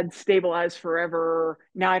add, stabilize forever.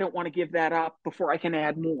 Now I don't want to give that up before I can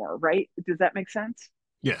add more, right? Does that make sense?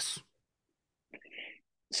 Yes.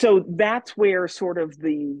 So that's where sort of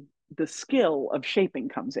the skill of shaping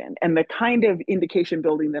comes in, and the kind of indication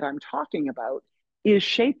building that I'm talking about is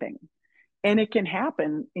shaping, and it can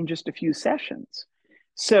happen in just a few sessions.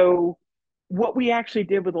 So what we actually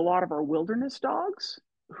did with a lot of our wilderness dogs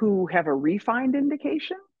who have a refined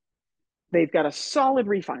indication, they've got a solid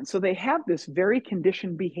refine, so they have this very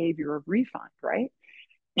conditioned behavior of refined, right?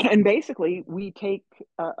 And basically we take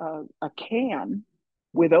a can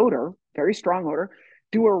with odor, very strong odor,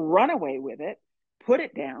 do a runaway with it, put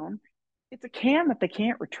it down. It's a can that they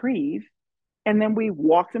can't retrieve, and then we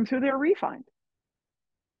walk them through their refind.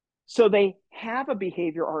 So they have a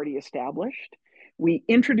behavior already established. We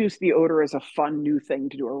introduce the odor as a fun new thing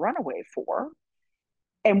to do a runaway for,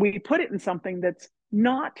 and we put it in something that's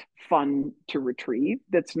not fun to retrieve,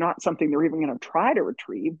 that's not something they're even going to try to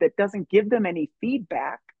retrieve, that doesn't give them any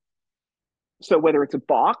feedback. So whether it's a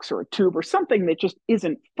box or a tube or something that just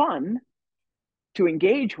isn't fun to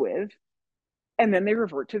engage with, and then they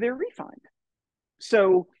revert to their refind.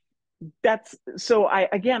 So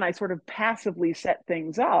I sort of passively set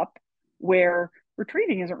things up where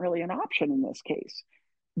retrieving isn't really an option in this case.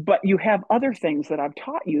 But you have other things that I've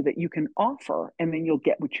taught you that you can offer, and then you'll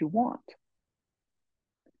get what you want.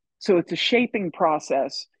 So it's a shaping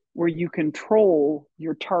process where you control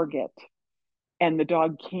your target, and the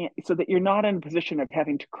dog can't, so that you're not in a position of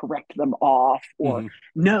having to correct them off or Mm-hmm.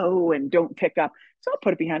 no and don't pick up. So I'll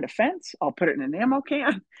put it behind a fence, I'll put it in an ammo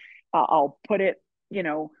can, I'll put it,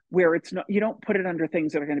 where it's not, you don't put it under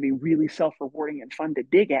things that are going to be really self-rewarding and fun to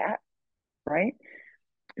dig at, right?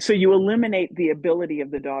 So you eliminate the ability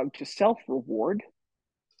of the dog to self-reward,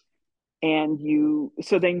 and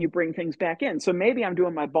so then you bring things back in. So maybe I'm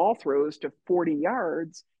doing my ball throws to 40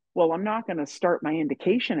 yards. Well, I'm not going to start my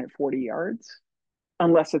indication at 40 yards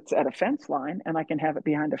unless it's at a fence line, and I can have it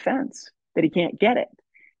behind a fence that he can't get it.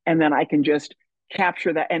 And then I can just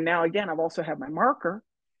capture that. And now again, I've also had my marker.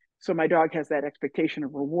 So my dog has that expectation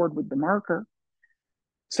of reward with the marker.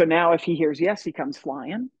 So now if he hears yes, he comes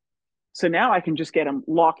flying. So now I can just get him,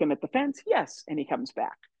 lock him at the fence, yes, and he comes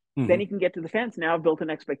back. Mm-hmm. Then he can get to the fence. Now I've built an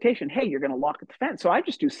expectation. Hey, you're going to lock at the fence. So I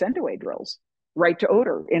just do send away drills right to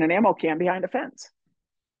odor in an ammo can behind a fence.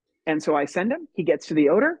 And so I send him, he gets to the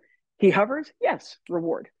odor, he hovers, yes,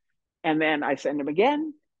 reward. And then I send him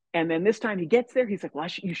again. And then this time he gets there, he's like, well,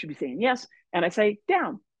 you should be saying yes. And I say,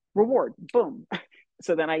 down, reward, boom.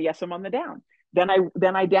 So then I yes him on the down. Then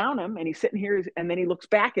I down him, and he's sitting here, and then he looks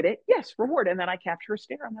back at it, yes, reward. And then I capture a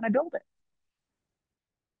stare, and then I build it.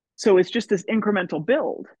 So it's just this incremental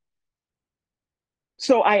build.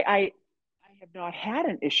 So I have not had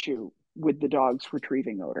an issue with the dogs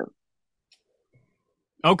retrieving odor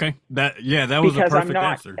Okay. That was a because perfect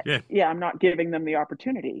answer. Yeah. I'm not giving them the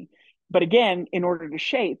opportunity. But again, in order to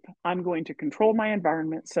shape, I'm going to control my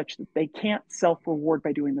environment such that they can't self-reward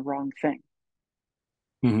by doing the wrong thing.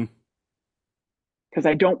 Mm-hmm. Because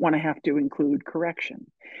I don't want to have to include correction.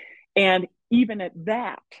 And even at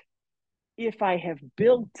that, if I have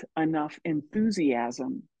built enough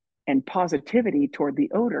enthusiasm and positivity toward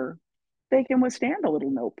the odor, they can withstand a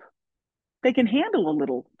little nope. They can handle a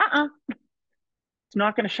little It's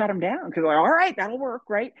not going to shut them down because like, all right, that'll work,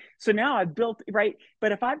 right? So now I've built right.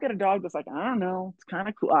 But if I've got a dog that's like, I don't know, it's kind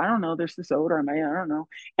of cool. I don't know, there's this odor. I don't know.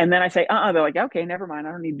 And then I say, they're like, okay, never mind.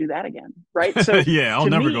 I don't need to do that again, right? So Yeah, I'll to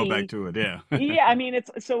never go back me, to it. Yeah. yeah, I mean, it's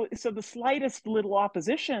so the slightest little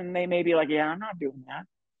opposition, they may be like, yeah, I'm not doing that,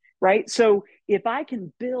 right? So if I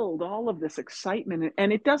can build all of this excitement,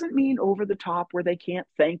 and it doesn't mean over the top where they can't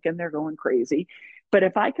think and they're going crazy, but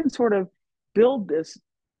if I can sort of build this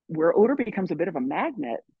where odor becomes a bit of a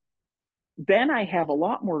magnet, then I have a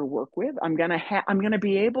lot more to work with. I'm gonna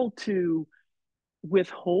be able to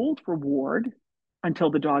withhold reward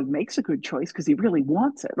until the dog makes a good choice because he really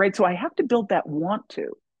wants it, right? So I have to build that want to.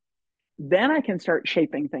 Then I can start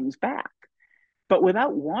shaping things back. But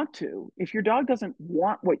without want to, if your dog doesn't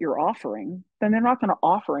want what you're offering, then they're not going to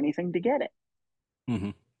offer anything to get it. Hmm.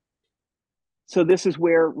 So this is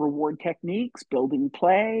where reward techniques, building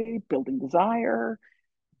play, building desire,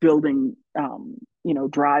 building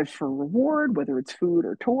drive for reward, whether it's food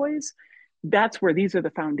or toys. That's where these are the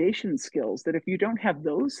foundation skills that if you don't have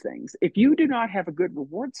those things, if you do not have a good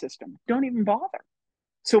reward system, don't even bother.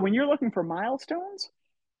 So when you're looking for milestones,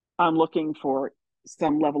 I'm looking for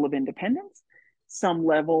some level of independence, some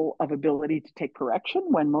level of ability to take correction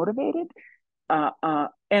when motivated.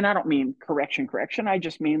 And I don't mean correction. I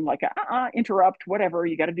just mean like interrupt, whatever.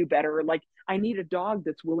 You got to do better. Like I need a dog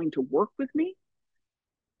that's willing to work with me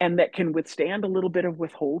and that can withstand a little bit of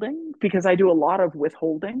withholding because I do a lot of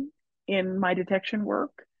withholding in my detection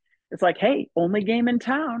work. It's like, hey, only game in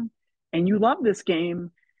town, and you love this game.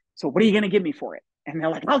 So what are you going to give me for it? And they're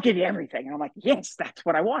like, I'll give you everything. And I'm like, yes, that's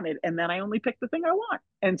what I wanted. And then I only pick the thing I want.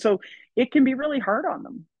 And so it can be really hard on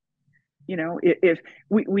them. If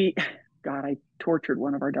we God, I tortured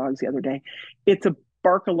one of our dogs the other day. It's a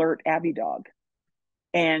bark alert Abby dog.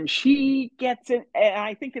 And she gets it. And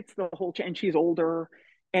I think it's the whole, and she's older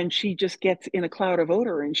and she just gets in a cloud of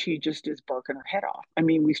odor and she just is barking her head off. I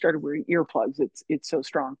mean, we started wearing earplugs. It's so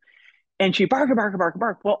strong. And she bark.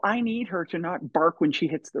 Well, I need her to not bark when she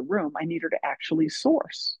hits the room. I need her to actually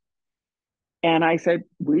source. And I said,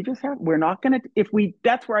 we're not going to,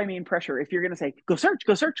 that's where I mean pressure. If you're going to say, go search,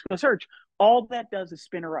 all that does is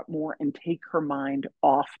spin her up more and take her mind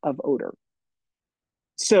off of odor.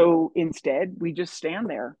 So instead, we just stand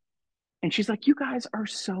there. And she's like, you guys are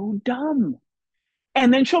so dumb.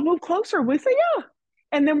 And then she'll move closer. We say, yeah.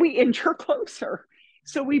 And then we inch her closer.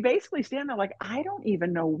 So we basically stand there like, I don't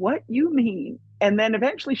even know what you mean. And then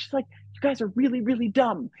eventually she's like, you guys are really, really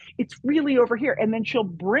dumb. It's really over here. And then she'll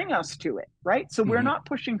bring us to it, right? So we're Hmm. not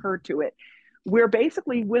pushing her to it. We're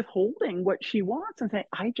basically withholding what she wants and saying,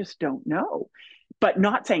 I just don't know. But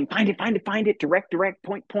not saying, find it, direct,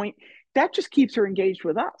 point. That just keeps her engaged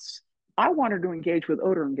with us. I want her to engage with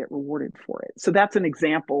odor and get rewarded for it. So that's an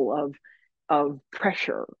example of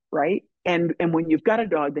pressure, right? And when you've got a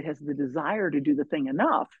dog that has the desire to do the thing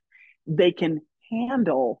enough, they can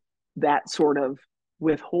handle that sort of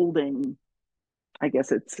withholding. I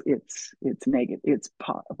guess it's negative.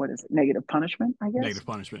 What is it? Negative punishment. I guess Negative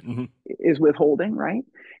punishment. Hmm. is withholding, right?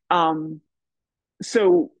 Um,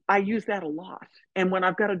 so I use that a lot. And when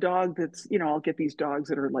I've got a dog that's, I'll get these dogs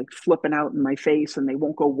that are like flipping out in my face and they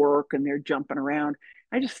won't go work and they're jumping around.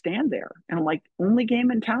 I just stand there and I'm like, only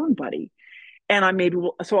game in town, buddy. And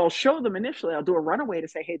so I'll show them initially, I'll do a runaway to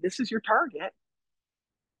say, hey, this is your target.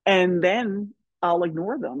 And then I'll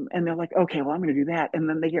ignore them. And they're like, okay, well, I'm going to do that. And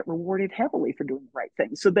then they get rewarded heavily for doing the right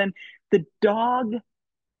thing. So then the dog,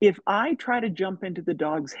 if I try to jump into the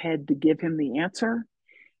dog's head to give him the answer,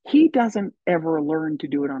 he doesn't ever learn to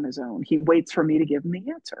do it on his own. He waits for me to give him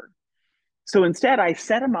the answer. So instead, I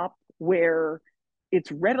set him up where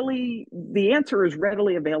the answer is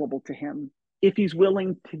readily available to him if he's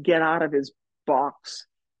willing to get out of his box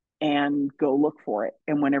and go look for it.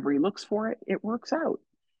 And whenever he looks for it, it works out.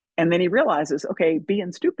 And then he realizes, okay,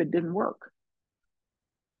 being stupid didn't work.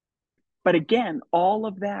 But again, all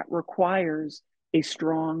of that requires a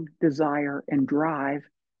strong desire and drive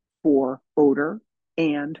for odor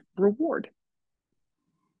and reward.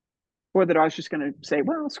 Or that I was just going to say,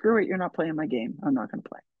 well, screw it. You're not playing my game. I'm not going to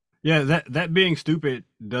play. Yeah, that being stupid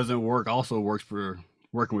doesn't work. Also works for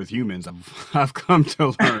working with humans. I've come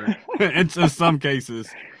to learn in some cases.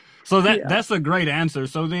 So Yeah. that's a great answer.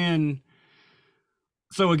 So again,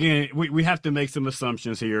 we have to make some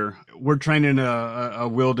assumptions here. We're training a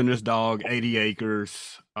wilderness dog, 80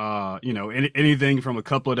 acres, anything from a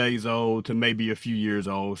couple of days old to maybe a few years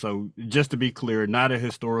old. So just to be clear, not a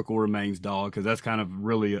historical remains dog, because that's kind of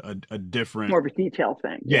really a different, More of a detail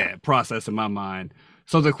thing. Yeah. yeah, process in my mind.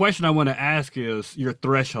 So the question I want to ask is your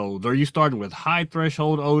thresholds. Are you starting with high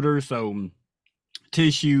threshold odor? So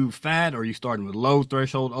tissue, fat, or are you starting with low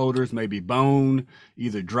threshold odors, maybe bone,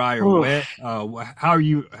 either dry or wet? Oof. How are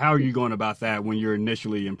you going about that when you're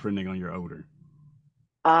initially imprinting on your odor?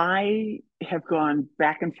 I have gone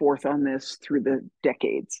back and forth on this through the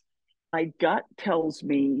decades. My gut tells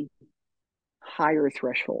me higher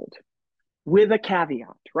threshold with a caveat,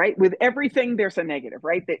 right? With everything, there's a negative,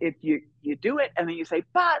 right? That if you do it and then you say,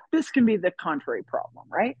 but this can be the contrary problem,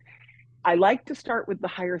 right? I like to start with the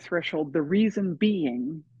higher threshold. The reason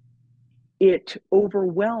being, it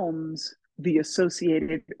overwhelms the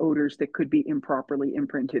associated odors that could be improperly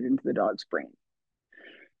imprinted into the dog's brain.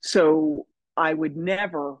 So I would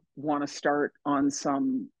never want to start on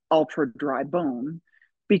some ultra dry bone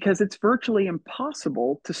because it's virtually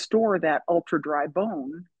impossible to store that ultra dry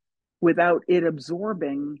bone without it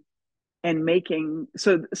absorbing and making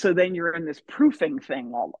so then you're in this proofing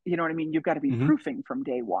thing all you know what I mean, you've got to be Hmm. proofing from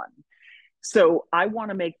day one. So I want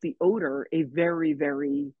to make the odor a very,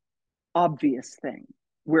 very obvious thing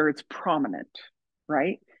where it's prominent,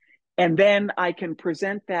 right? And then I can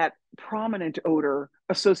present that prominent odor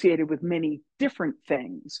associated with many different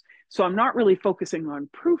things. So I'm not really focusing on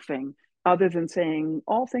proofing other than saying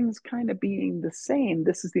all things kind of being the same.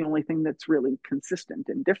 This is the only thing that's really consistent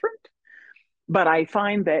and different. But I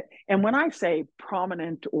find that, and when I say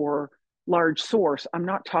prominent or large source, I'm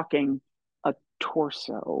not talking a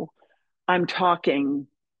torso. I'm talking,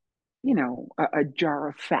 a jar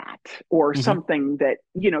of fat or Hmm. something that,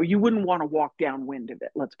 you wouldn't want to walk downwind of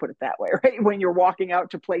it. Let's put it that way, right? When you're walking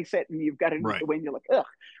out to place it and you've got it into Right. the wind, you're like, ugh,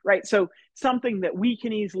 right? So something that we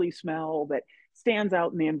can easily smell that stands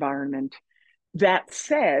out in the environment. That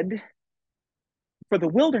said, for the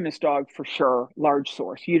wilderness dog, for sure, large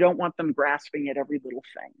source. You don't want them grasping at every little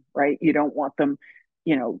thing, right? You don't want them,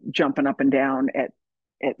 jumping up and down at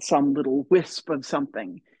some little wisp of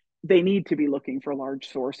something. They need to be looking for large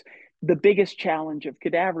source. The biggest challenge of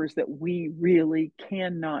cadavers that we really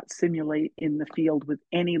cannot simulate in the field with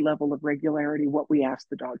any level of regularity what we ask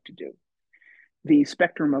the dog to do. The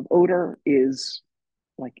spectrum of odor is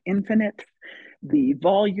like infinite. The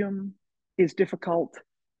volume is difficult.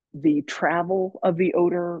 The travel of the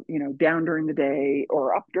odor, down during the day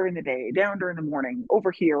or up during the day, down during the morning,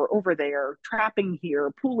 over here, over there, trapping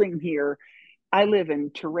here, pooling here. I live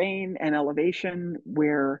in terrain and elevation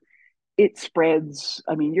where it spreads.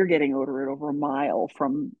 I mean, you're getting odor at over a mile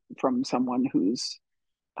from someone who's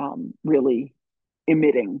really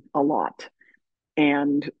emitting a lot.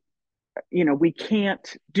 And we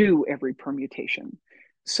can't do every permutation.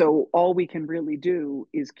 So all we can really do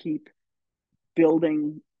is keep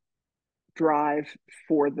building drive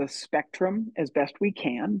for the spectrum as best we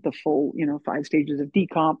can, the full, 5 stages of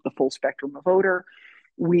decomp, the full spectrum of odor.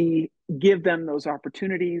 We give them those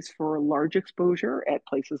opportunities for large exposure at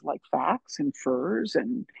places like Fax and Furs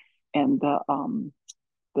and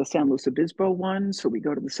the San Luis Obispo one. So we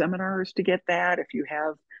go to the seminars to get that. If you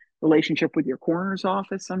have relationship with your coroner's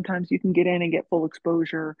office, sometimes you can get in and get full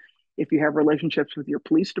exposure. If you have relationships with your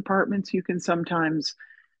police departments, you can sometimes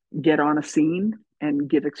get on a scene and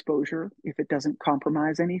give exposure if it doesn't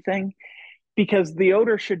compromise anything, because the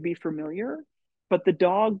odor should be familiar, but the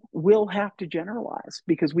dog will have to generalize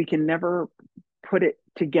because we can never put it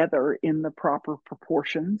together in the proper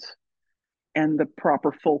proportions and the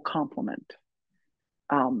proper full complement.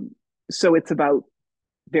 Um, so it's about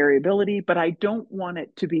variability, but I don't want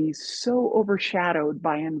it to be so overshadowed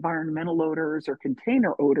by environmental odors or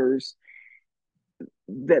container odors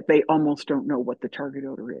that they almost don't know what the target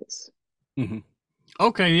odor is. Hmm.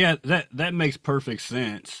 Okay, yeah, that makes perfect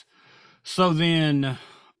sense. So then,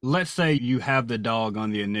 let's say you have the dog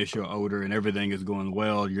on the initial odor and everything is going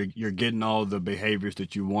well. You're getting all the behaviors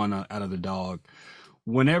that you want out of the dog.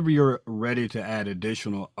 Whenever you're ready to add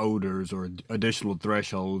additional odors or additional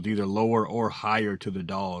thresholds, either lower or higher to the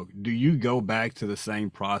dog, do you go back to the same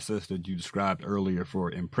process that you described earlier for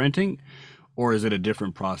imprinting, or is it a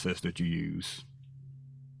different process that you use?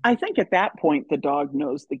 I think at that point, the dog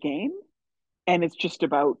knows the game and it's just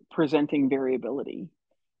about presenting variability.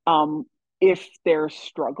 Um, if they're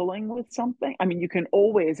struggling with something, I mean, you can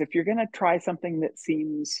always, if you're going to try something that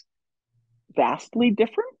seems vastly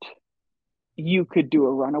different, you could do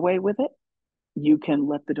a runaway with it. You can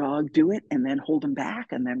let the dog do it and then hold him back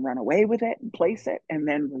and then run away with it and place it and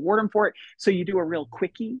then reward him for it. So you do a real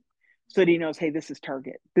quickie so that he knows, hey, this is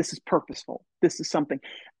target. This is purposeful. This is something.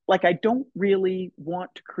 Like, I don't really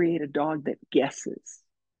want to create a dog that guesses.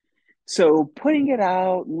 So putting it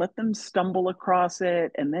out, let them stumble across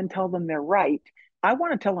it, and then tell them they're right. I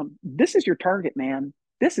want to tell them, this is your target, man.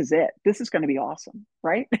 this is it. This is going to be awesome,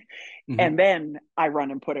 right? Hmm. And then I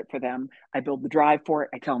run and put it for them. I build the drive for it.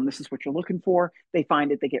 I tell them this is what you're looking for. They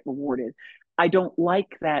find it, they get rewarded. I don't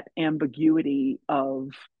like that ambiguity of,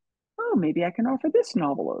 oh, maybe I can offer this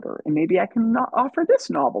novel odor and maybe I can not offer this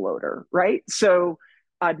novel odor, right? So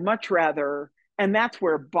I'd much rather, and that's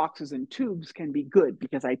where boxes and tubes can be good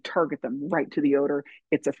because I target them right to the odor.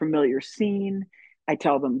 It's a familiar scene. I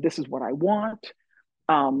tell them this is what I want.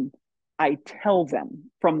 Um, I tell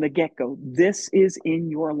them from the get go, this is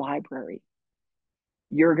in your library.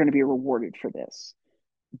 You're going to be rewarded for this.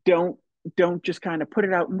 Don't don't just kind of put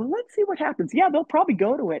it out and, well, let's see what happens. Yeah, they'll probably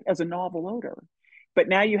go to it as a novel odor, but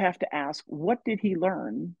now you have to ask, what did he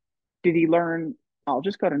learn? Did he learn, I'll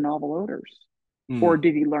just go to novel odors? Or Mm.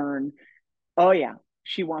 did he learn, oh yeah,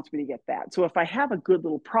 she wants me to get that? So if I have a good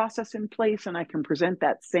little process in place and I can present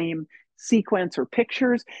that same sequence or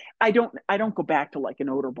pictures, I don't go back to like an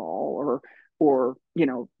odor ball or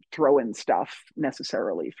throw in stuff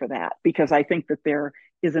necessarily for that, because I think that there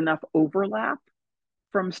is enough overlap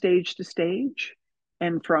from stage to stage,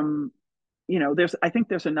 and from there's I think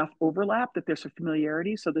there's enough overlap that there's a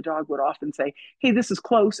familiarity, so the dog would often say, hey, this is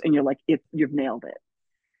close, and you're like, you've nailed it.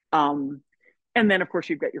 um and then of course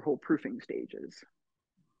you've got your whole proofing stages.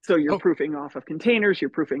 So you're Oh. proofing off of containers, you're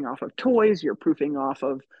proofing off of toys, you're proofing off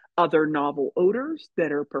of other novel odors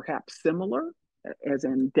that are perhaps similar, as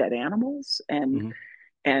in dead animals and Hmm.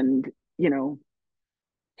 and you know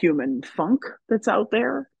human funk that's out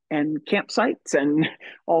there, and campsites and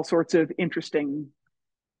all sorts of interesting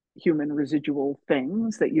human residual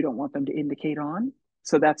things that you don't want them to indicate on.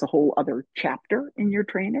 So that's a whole other chapter in your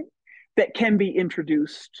training that can be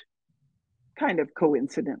introduced kind of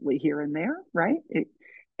coincidentally here and there, right?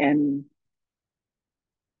 And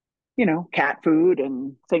cat food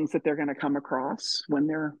and things that they're going to come across when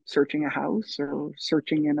they're searching a house or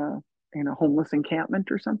searching in a homeless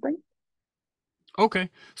encampment or something. Okay.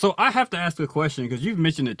 So I have to ask a question because you've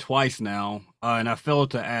mentioned it twice now, and I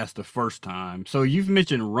failed to ask the first time. So you've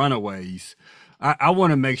mentioned runaways. I want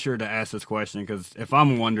to make sure to ask this question because if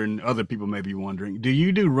I'm wondering, other people may be wondering. Do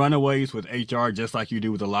you do runaways with HR just like you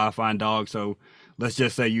do with a live fine dog? So let's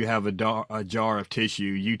just say you have a jar of tissue.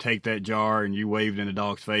 You take that jar and you wave it in the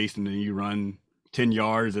dog's face, and then you run 10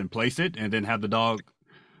 yards and place it, and then have the dog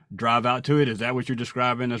drive out to it. Is that what you're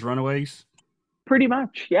describing as runaways? Pretty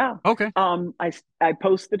much, yeah. Okay. I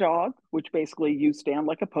post the dog, which basically you stand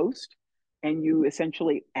like a post, and you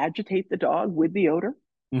essentially agitate the dog with the odor.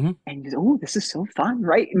 Hmm. And you, oh, this is so fun,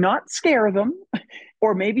 right? Not scare them,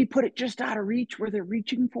 or maybe put it just out of reach where they're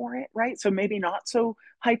reaching for it, right? So maybe not so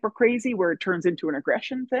hyper crazy where it turns into an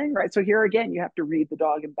aggression thing, right? So here again, you have to read the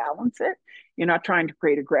dog and balance it. You're not trying to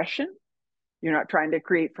create aggression. You're not trying to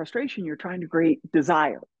create frustration. You're trying to create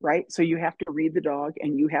desire, right? So you have to read the dog,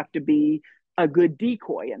 and you have to be a good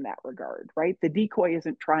decoy in that regard, right? The decoy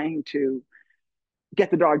isn't trying to get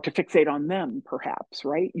the dog to fixate on them, perhaps,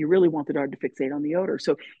 right? You really want the dog to fixate on the odor.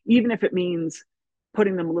 So even if it means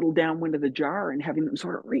putting them a little downwind of the jar and having them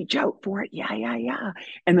sort of reach out for it, yeah, yeah, yeah.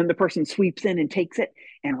 And then the person sweeps in and takes it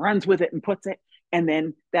and runs with it and puts it. And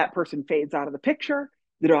then that person fades out of the picture.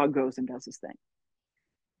 The dog goes and does his thing.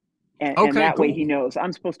 And Okay, that way cool. he knows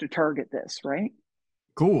I'm supposed to target this, right?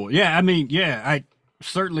 Cool. Yeah, I mean, yeah,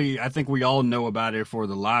 I think we all know about it for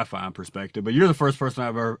the live fine perspective, but you're the first person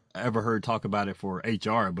I've ever heard talk about it for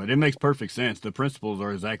HR, but it makes perfect sense. The principles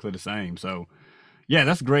are exactly the same. So, yeah,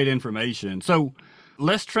 that's great information. So,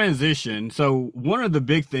 let's transition. So, one of the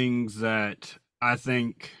big things that I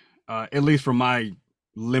think at least from my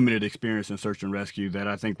limited experience in search and rescue that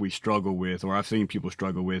I think we struggle with or I've seen people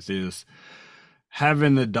struggle with is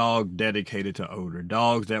having the dog dedicated to odor.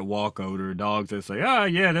 Dogs that walk odor, dogs that say, "Ah,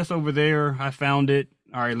 yeah, that's over there. I found it.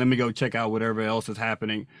 All right, let me go check out whatever else is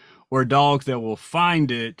happening." Or dogs that will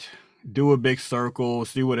find it, do a big circle,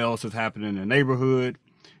 see what else is happening in the neighborhood,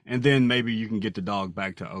 and then maybe you can get the dog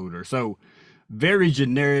back to odor. So, very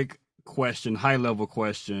generic question, high level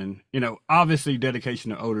question. Obviously,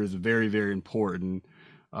 dedication to odor is very, very important.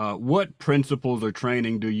 What principles or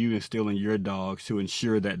training do you instill in your dogs to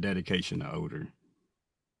ensure that dedication to odor?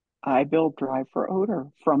 I build drive for odor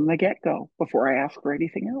from the get go before I ask for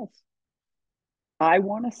anything else. I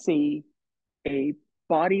want to see a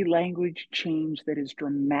body language change that is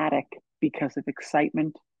dramatic because of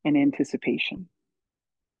excitement and anticipation.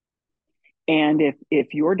 And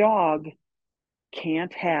if your dog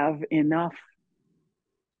can't have enough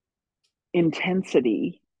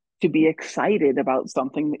intensity to be excited about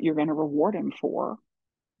something that you're going to reward him for,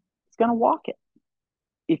 he's going to walk it.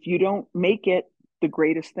 If you don't make it the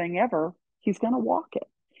greatest thing ever, he's going to walk it.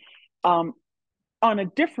 Um, on a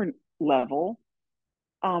different level,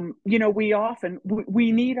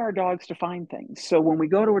 we need our dogs to find things. So when we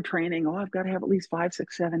go to a training, oh, I've got to have at least five,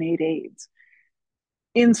 six, seven, eight aids.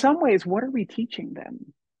 In some ways, what are we teaching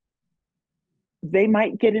them? They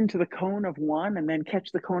might get into the cone of one and then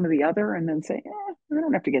catch the cone of the other and then say, I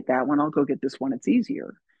don't have to get that one. I'll go get this one. It's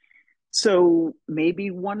easier. So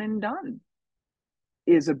maybe one and done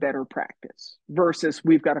is a better practice versus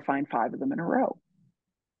we've got to find five of them in a row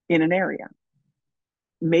in an area.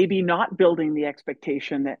 Maybe not building the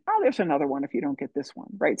expectation that, oh, there's another one if you don't get this one,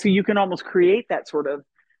 right? So you can almost create that sort of,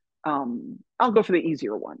 I'll go for the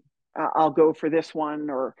easier one. I'll go for this one.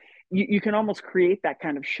 Or you can almost create that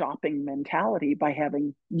kind of shopping mentality by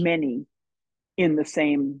having many in the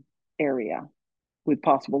same area with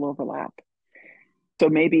possible overlap. So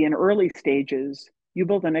maybe in early stages, you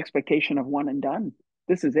build an expectation of one and done.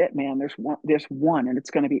 This is it, man. There's one, and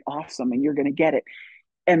it's going to be awesome, and you're going to get it.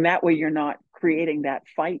 And that way, you're not creating that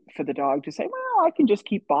fight for the dog to say, "Well, I can just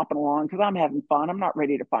keep bopping along because I'm having fun. I'm not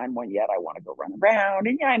ready to find one yet. I want to go run around,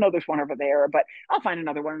 and yeah, I know there's one over there, but I'll find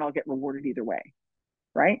another one, and I'll get rewarded either way."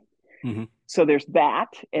 Right? Mm-hmm. So there's that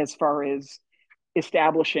as far as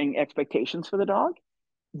establishing expectations for the dog.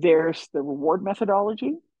 There's the reward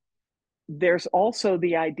methodology. There's also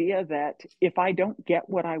the idea that if I don't get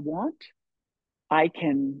what I want, I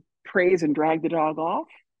can praise and drag the dog off,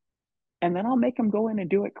 and then I'll make him go in and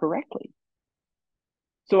do it correctly.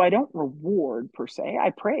 So I don't reward per se,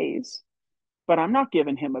 I praise, but I'm not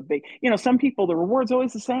giving him a big, some people, the reward's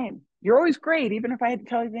always the same. You're always great, even if I had to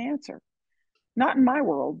tell you the answer. Not in my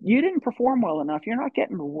world. You didn't perform well enough. You're not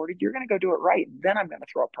getting rewarded. You're going to go do it right. Then I'm going to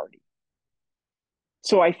throw a party.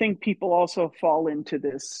 So I think people also fall into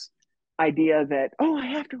this idea that, oh, I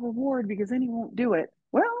have to reward because then he won't do it.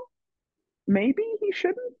 Well, maybe he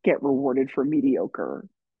shouldn't get rewarded for mediocre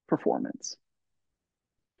performance.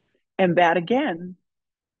 And that again,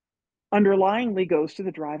 underlyingly goes to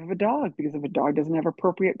the drive of a dog, because if a dog doesn't have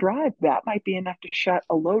appropriate drive, that might be enough to shut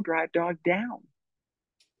a low drive dog down,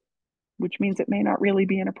 which means it may not really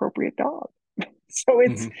be an appropriate dog. So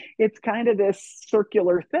it's Mm-hmm. it's kind of this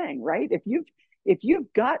circular thing, right? If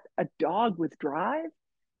you've got a dog with drive,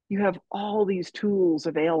 you have all these tools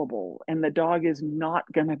available, and the dog is not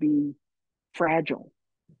going to be fragile.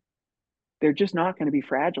 They're just not going to be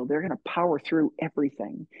fragile. They're going to power through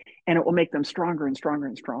everything, and it will make them stronger and stronger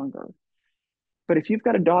and stronger. But if you've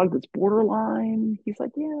got a dog that's borderline, he's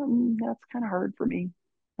like, yeah, that's kind of hard for me.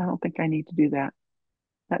 I don't think I need to do that.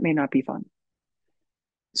 That may not be fun.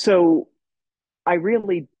 So I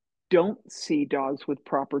really don't see dogs with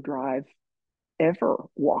proper drive ever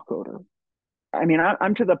walk odor. I mean,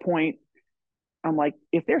 I'm to the point, I'm like,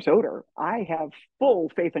 if there's odor, I have full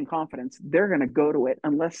faith and confidence they're going to go to it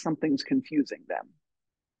unless something's confusing them.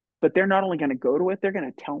 But they're not only going to go to it, they're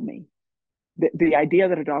going to tell me. The idea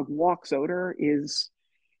that a dog walks odor is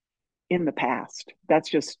in the past.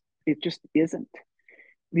 It just isn't.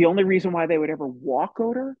 The only reason why they would ever walk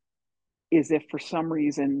odor is if for some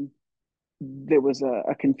reason there was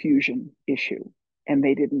a confusion issue and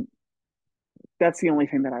they didn't. That's the only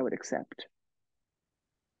thing that I would accept.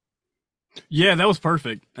 Yeah, that was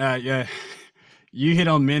perfect. Yeah, you hit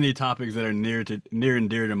on many topics that are near and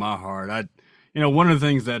dear to my heart. One of the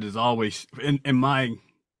things that is always, in my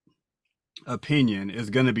opinion, is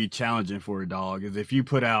going to be challenging for a dog is if you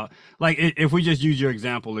put out, like, if we just use your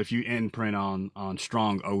example, if you imprint on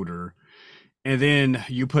strong odor, and then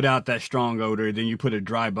you put out that strong odor, then you put a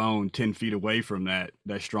dry bone 10 feet away from that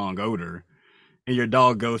strong odor, and your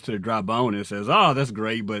dog goes to the dry bone and says, "Oh, that's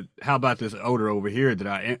great, but how about this odor over here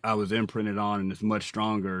that I was imprinted on and it's much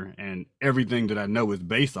stronger, and everything that I know is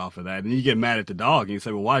based off of that." And you get mad at the dog and you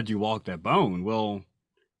say, "Well, why did you walk that bone?" Well,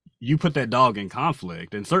 you put that dog in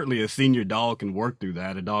conflict, and certainly a senior dog can work through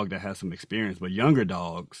that, a dog that has some experience, but younger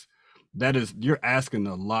dogs, you're asking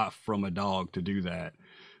a lot from a dog to do that.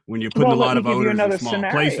 When you're putting a Well, let lot me of give you odors in another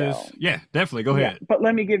small places, scenario. yeah, definitely go Yeah, ahead. but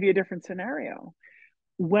let me give you a different scenario.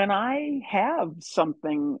 When I have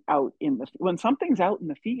something when something's out in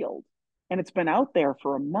the field and it's been out there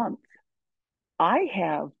for a month, I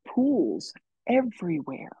have pools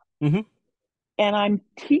everywhere. Hmm. And I'm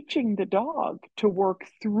teaching the dog to work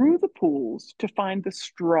through the pools to find the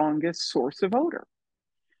strongest source of odor.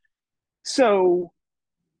 So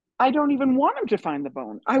I don't even want him to find the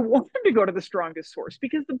bone. I want him to go to the strongest source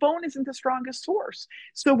because the bone isn't the strongest source.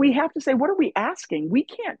 So we have to say, what are we asking? We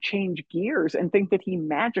can't change gears and think that he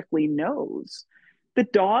magically knows. The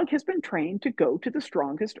dog has been trained to go to the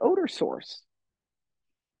strongest odor source.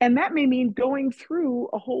 And that may mean going through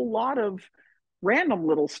a whole lot of random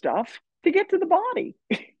little stuff to get to the body.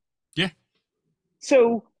 Yeah.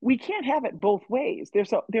 So we can't have it both ways.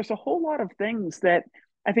 There's a whole lot of things that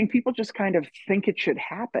I think people just kind of think it should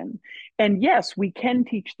happen. And yes, we can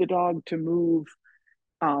teach the dog to move.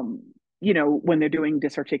 Um, when they're doing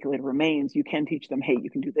disarticulated remains, you can teach them, hey,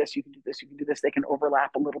 you can do this, you can do this, you can do this. They can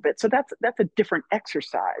overlap a little bit. So that's a different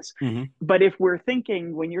exercise. Mm-hmm. But if we're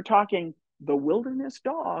thinking, when you're talking the wilderness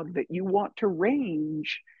dog that you want to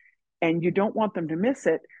range and you don't want them to miss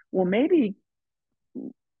it, well, maybe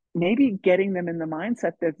getting them in the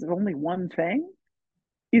mindset that there's only one thing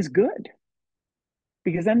is good,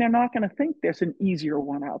 because then they're not going to think there's an easier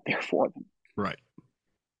one out there for them. Right.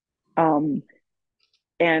 Um,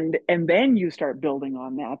 and then you start building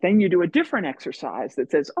on that. Then you do a different exercise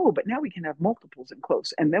that says, oh, but now we can have multiples in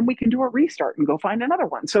close, and then we can do a restart and go find another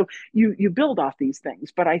one. So you build off these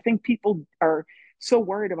things. But I think people are so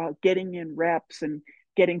worried about getting in reps and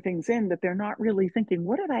getting things in that they're not really thinking,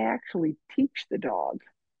 what did I actually teach the dog?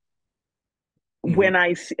 Mm-hmm. When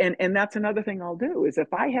I and that's another thing I'll do is,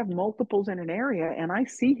 if I have multiples in an area and I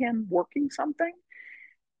see him working something,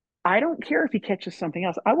 I don't care if he catches something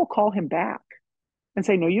else. I will call him back and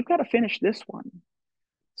say, no, you've got to finish this one.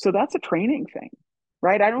 So that's a training thing,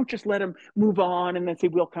 right? I don't just let him move on and then say,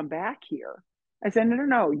 we'll come back here. I said, no, no,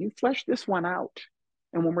 no, you flesh this one out.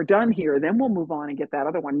 And when we're done here, then we'll move on and get that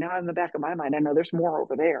other one. Now, in the back of my mind, I know there's more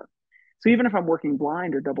over there. So even if I'm working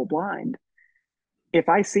blind or double blind, if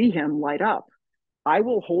I see him light up, I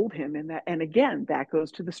will hold him in that. And again, that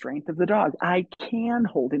goes to the strength of the dog. I can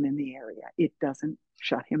hold him in the area. It doesn't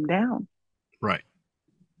shut him down. Right.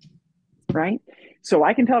 Right. So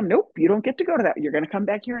I can tell him, nope, you don't get to go to that. You're going to come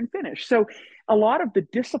back here and finish. So a lot of the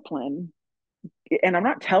discipline, and I'm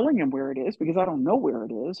not telling him where it is because I don't know where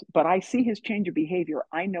it is, but I see his change of behavior.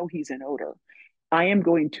 I know he's an odor. I am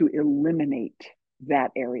going to eliminate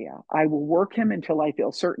that area. I will work him until I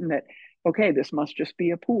feel certain that, okay, this must just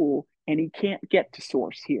be a pool and he can't get to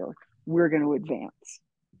source here. We're going to advance,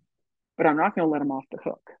 but I'm not going to let him off the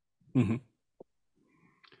hook. Mm-hmm.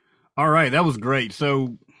 All right, that was great.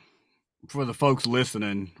 So for the folks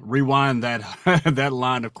listening, rewind that that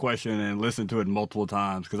line of question and listen to it multiple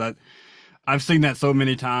times, because I've seen that so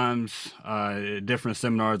many times at different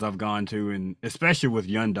seminars I've gone to, and especially with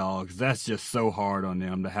young dogs, that's just so hard on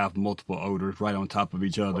them to have multiple odors right on top of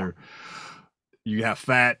each other. You have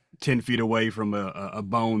fat 10 feet away from a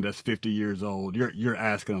bone that's 50 years old. You're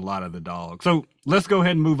asking a lot of the dog. So let's go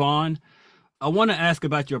ahead and move on. I want to ask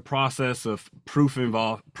about your process of proofing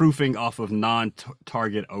off of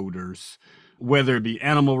non-target odors, whether it be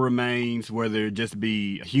animal remains, whether it just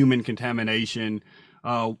be human contamination.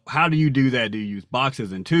 How do you do that? Do you use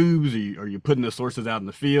boxes and tubes? Are you putting the sources out in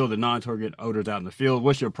the field, the non-target odors out in the field?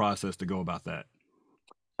 What's your process to go about that?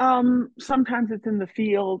 Sometimes it's in the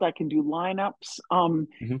field. I can do lineups.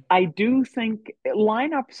 Mm-hmm. I do think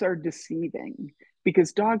lineups are deceiving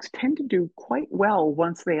because dogs tend to do quite well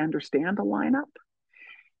once they understand a lineup.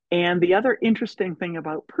 And the other interesting thing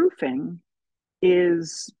about proofing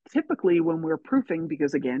is, typically when we're proofing,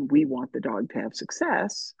 because again, we want the dog to have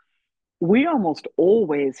success, we almost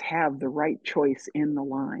always have the right choice in the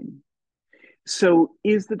line. So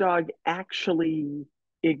is the dog actually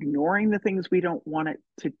ignoring the things we don't want it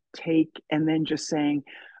to take and then just saying,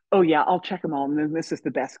 oh, yeah, I'll check them all. And then this is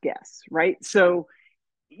the best guess, right? So,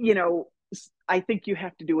 you know, I think you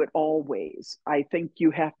have to do it always. I think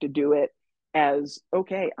you have to do it as,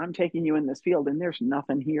 okay, I'm taking you in this field and there's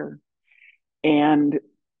nothing here. And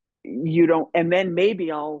you don't, and then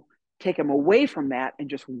maybe I'll take them away from that and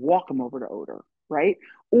just walk them over to odor, right?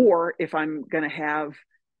 Or if I'm going to have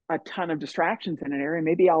a ton of distractions in an area,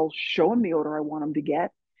 maybe I'll show them the odor I want them to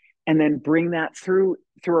get and then bring that through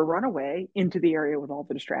a runaway into the area with all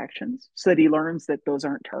the distractions so that he learns that those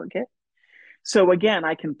aren't target. So again,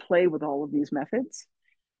 I can play with all of these methods.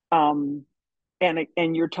 Um,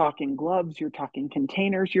 and you're talking gloves, you're talking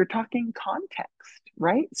containers, you're talking context,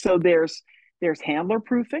 right? So there's handler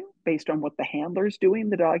proofing based on what the handler's doing.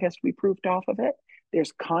 The dog has to be proofed off of it.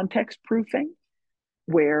 There's context proofing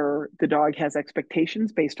where the dog has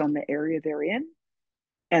expectations based on the area they're in.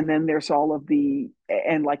 And then there's all of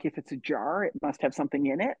and like if it's a jar, it must have something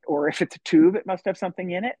in it. Or if it's a tube, it must have something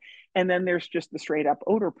in it. And then there's just the straight up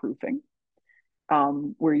odor proofing,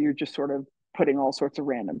 where you're just sort of putting all sorts of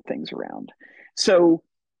random things around. So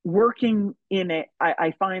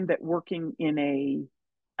I find that working in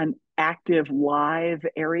an active live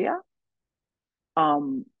area,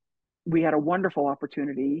 um, we had a wonderful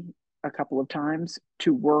opportunity a couple of times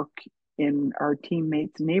to work in our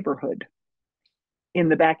teammates' neighborhood, in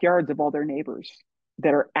the backyards of all their neighbors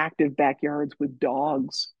that are active backyards with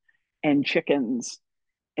dogs and chickens.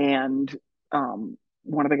 And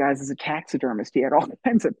one of the guys is a taxidermist. He had all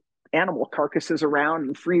kinds of animal carcasses around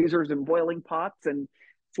and freezers and boiling pots. And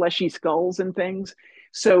fleshy skulls and things.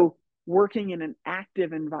 So working in an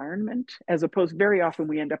active environment, as opposed, very often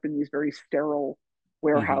we end up in these very sterile Hmm.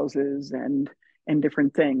 warehouses and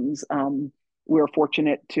different things. We're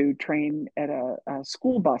fortunate to train at a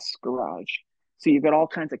school bus garage, so you've got all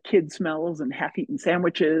kinds of kid smells and half-eaten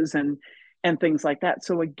sandwiches and things like that.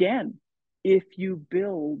 So again, if you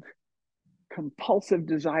build compulsive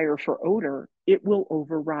desire for odor, it will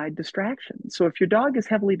override distraction. So if your dog is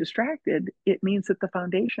heavily distracted, it means that the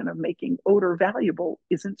foundation of making odor valuable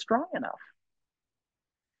isn't strong enough.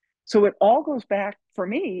 So it all goes back, for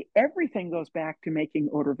me, everything goes back to making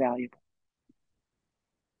odor valuable.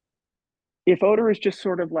 If odor is just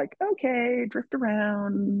sort of like, okay, drift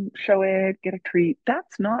around, show it, get a treat,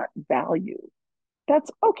 that's not value. That's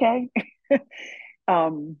okay.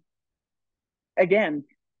 um, Again,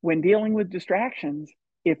 when dealing with distractions,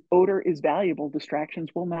 if odor is valuable, distractions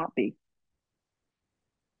will not be.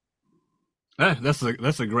 That's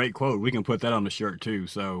a great quote. We can put that on the shirt too.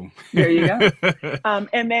 So, There you go.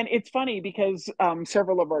 And then it's funny because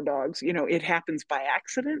several of our dogs, it happens by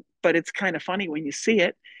accident, but it's kind of funny when you see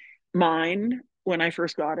it. Mine, when I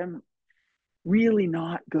first got him, really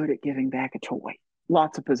not good at giving back a toy.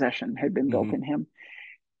 Lots of possession had been built hmm in him.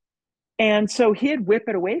 And so he'd whip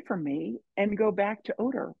it away from me and go back to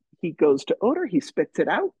odor. He goes to odor, he spits it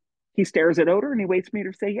out, he stares at odor, and he waits for me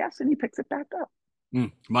to say yes, and he picks it back up.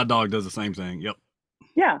 My dog does the same thing. Yep.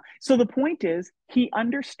 Yeah. So the point is, he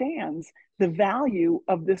understands the value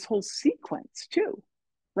of this whole sequence too,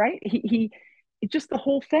 right? Just the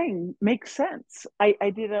whole thing makes sense.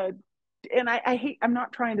 I did and I hate, I'm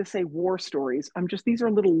not trying to say war stories. These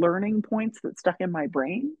are little learning points that stuck in my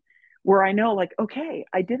brain where I know, like, okay,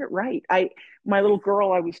 I did it right. My little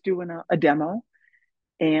girl, I was doing a demo,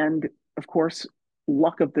 and of course,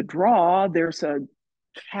 luck of the draw, there's a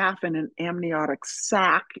calf in an amniotic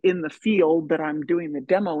sac in the field that I'm doing the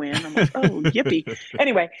demo in. I'm like, oh, yippee.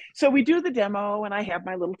 Anyway, so we do the demo, and I have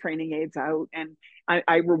my little training aids out, and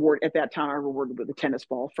I reward, at that time, I rewarded with a tennis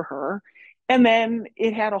ball for her. And then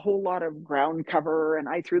it had a whole lot of ground cover, and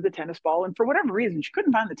I threw the tennis ball, and for whatever reason, she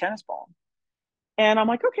couldn't find the tennis ball. And I'm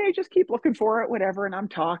like, okay, just keep looking for it, whatever. And I'm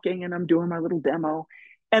talking and I'm doing my little demo.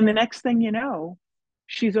 And the next thing you know,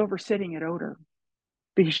 she's over sitting at odor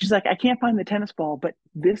because she's like, I can't find the tennis ball, but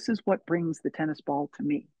this is what brings the tennis ball to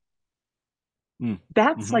me.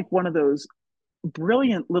 That's Mm-hmm. like one of those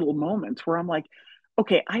brilliant little moments where I'm like,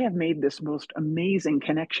 okay, I have made this most amazing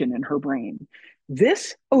connection in her brain.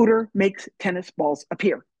 This odor makes tennis balls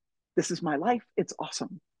appear. This is my life. It's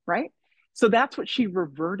awesome. Right. So that's what she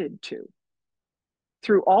reverted to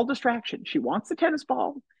through all distraction. She wants the tennis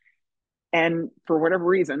ball. And for whatever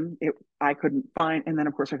reason, I couldn't find, and then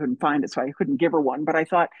of course I couldn't find it, so I couldn't give her one. But I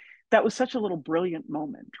thought that was such a little brilliant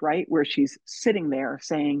moment, right? Where she's sitting there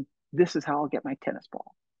saying, this is how I'll get my tennis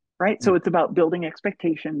ball, right? So it's about building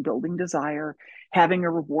expectation, building desire, having a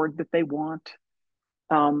reward that they want.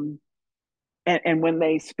 Um, and when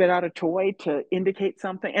they spit out a toy to indicate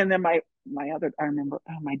something, and then my other, I remember,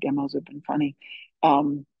 oh, my demos have been funny.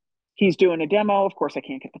 Um, he's doing a demo. Of course, I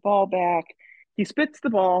can't get the ball back. He spits the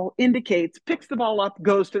ball, indicates, picks the ball up,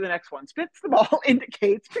 goes to the next one, spits the ball,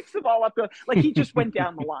 indicates, picks the ball up. Like he just went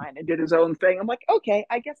down the line and did his own thing. I'm like, okay,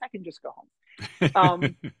 I guess I can just go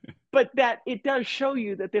home. But that it does show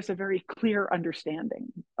you that there's a very clear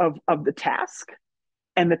understanding of the task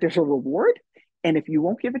and that there's a reward. And if you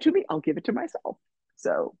won't give it to me, I'll give it to myself.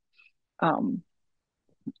 So um,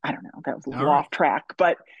 I don't know. That was a All little right. off track,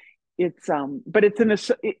 but it's and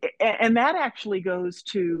that actually goes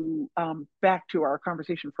to back to our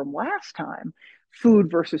conversation from last time, food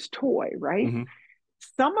versus toy, right? Mm-hmm.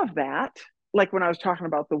 Some of that, like when I was talking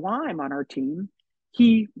about the Wime on our team,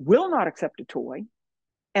 he will not accept a toy,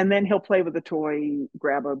 and then he'll play with the toy,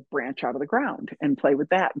 grab a branch out of the ground and play with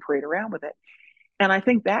that and parade around with it. And I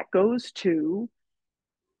think that goes to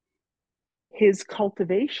his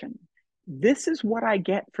cultivation. This is what I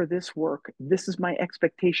get for this work. This is my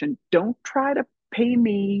expectation. Don't try to pay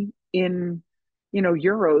me in,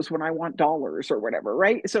 euros when I want dollars or whatever,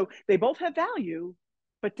 right? So they both have value,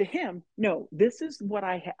 but to him, no, this is what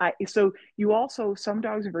so you also, some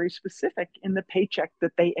dogs are very specific in the paycheck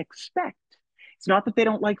that they expect. It's not that they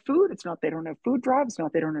don't like food. It's not they don't have food drive. It's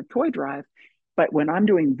not they don't have toy drive. But when I'm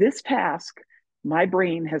doing this task, my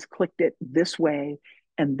brain has clicked it this way,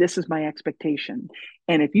 and this is my expectation.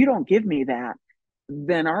 And if you don't give me that,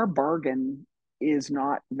 then our bargain is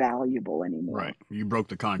not valuable Right. anymore, You broke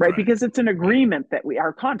the right? contract. Because it's an agreement that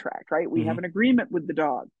our contract, right? We Mm-hmm. have an agreement with the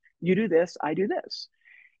dog. You do this, I do this.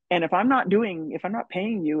 And if I'm not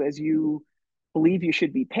paying you as you believe you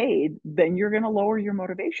should be paid, then you're going to lower your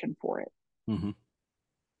motivation for it Mm-hmm.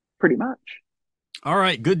 pretty much. All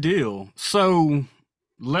right, good deal. So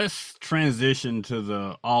let's transition to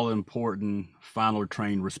the all important final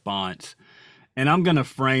train response. And I'm going to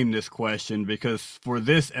frame this question because for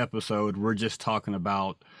this episode, we're just talking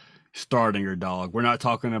about starting a dog. We're not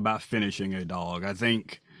talking about finishing a dog. I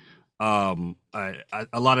think a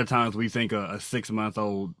lot of times we think a 6 month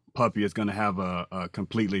old puppy is going to have a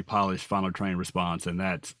completely polished final train response, and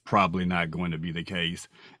that's probably not going to be the case.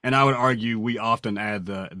 And I would argue we often add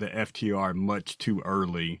the FTR much too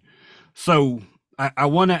early. So I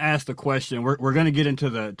want to ask the question. We're going to get into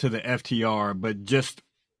the FTR, but just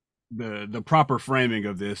the proper framing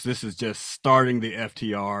of this is just starting the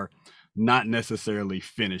FTR, not necessarily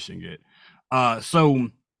finishing it. So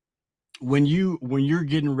when you're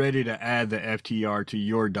getting ready to add the FTR to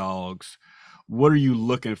your dogs, what are you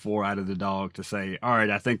looking for out of the dog to say, all right,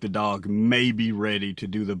 I think the dog may be ready to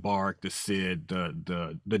do the bark, the sit,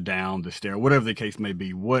 the down, the stare, whatever the case may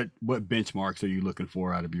be. What benchmarks are you looking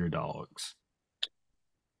for out of your dogs?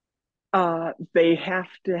 They have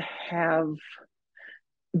to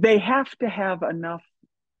have enough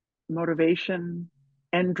motivation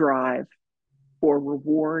and drive for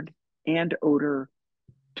reward and odor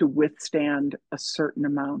to withstand a certain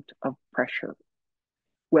amount of pressure,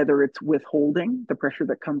 whether it's withholding, the pressure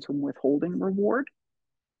that comes from withholding reward,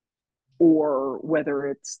 or whether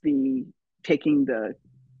it's the taking the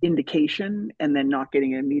indication and then not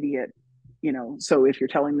getting an immediate, so if you're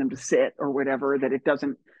telling them to sit or whatever, that it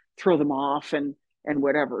doesn't throw them off and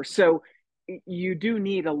whatever. So you do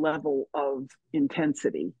need a level of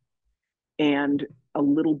intensity and a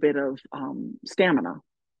little bit of stamina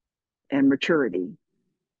and maturity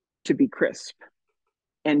to be crisp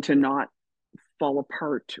and to not fall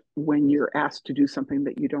apart when you're asked to do something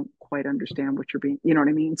that you don't quite understand what you're being, you know what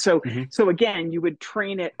I mean? So Mm-hmm. so again, you would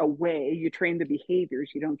train it away, you train the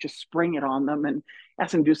behaviors, you don't just spring it on them and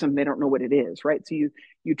ask them to do something they don't know what it is, right? So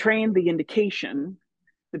you train the indication,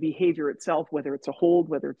 the behavior itself, whether it's a hold,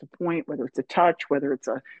 whether it's a point, whether it's a touch, whether it's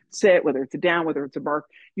a sit, whether it's a down, whether it's a bark,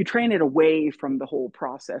 you train it away from the whole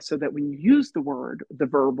process so that when you use the word, the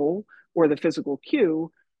verbal or the physical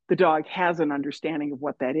cue, the dog has an understanding of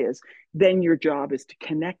what that is. Then your job is to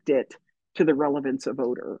connect it to the relevance of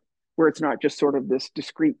odor, where it's not just sort of this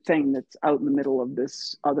discrete thing that's out in the middle of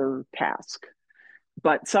this other task.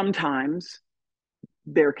 But sometimes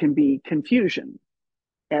there can be confusion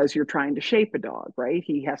as you're trying to shape a dog, right?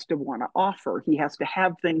 He has to want to offer, he has to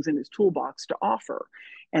have things in his toolbox to offer.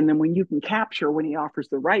 And then when you can capture when he offers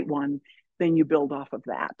the right one, then you build off of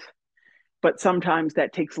that. But sometimes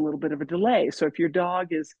that takes a little bit of a delay. So if your dog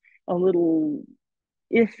is a little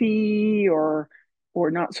iffy or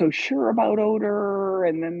not so sure about odor,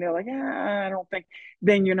 and then they're like, I don't think,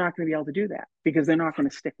 then you're not going to be able to do that because they're not going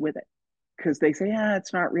to stick with it because they say,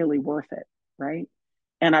 it's not really worth it, right?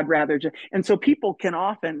 And I'd rather just, and so people can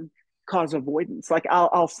often cause avoidance. Like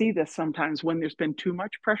I'll see this sometimes when there's been too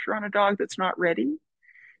much pressure on a dog that's not ready.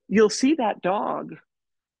 You'll see that dog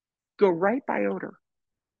go right by odor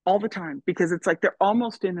all the time because it's like they're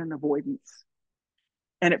almost in an avoidance.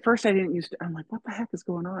 And at first I didn't used to, I'm like, what the heck is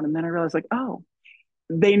going on? And then I realized like, oh,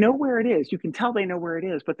 they know where it is. You can tell they know where it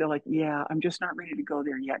is, but they're like, yeah, I'm just not ready to go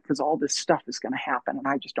there yet because all this stuff is going to happen. And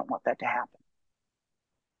I just don't want that to happen.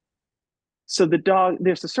 So the dog,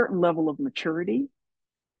 there's a certain level of maturity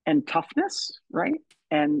and toughness, right?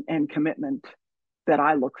 And commitment that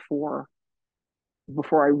I look for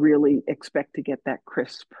before I really expect to get that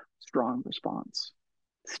crisp, strong response,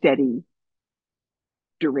 steady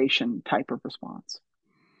duration type of response.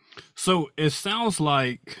 So it sounds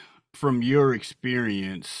like, from your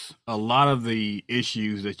experience, a lot of the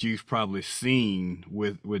issues that you've probably seen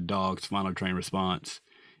with dogs' final train response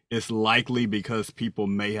is likely because people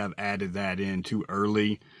may have added that in too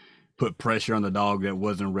early, put pressure on the dog that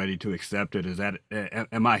wasn't ready to accept it. Is that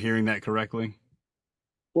am I hearing that correctly?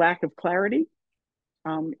 Lack of clarity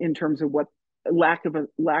in terms of what lack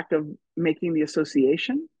of making the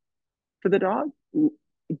association for the dog,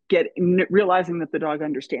 get realizing that the dog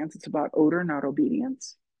understands it's about odor, not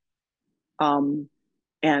obedience, um,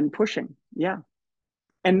 and pushing, yeah,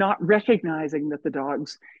 and not recognizing that the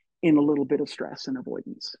dog's in a little bit of stress and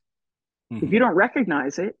avoidance. If Hmm. you don't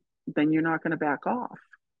recognize it, then you're not going to back off.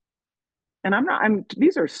 And I'm not. I'm.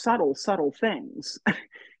 These are subtle things.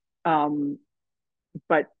 um,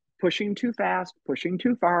 but pushing too fast, pushing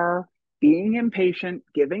too far, being impatient,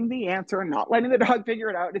 giving the answer, not letting the dog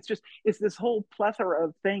figure it out. It's this whole plethora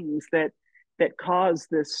of things that cause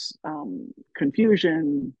this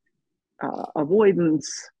confusion,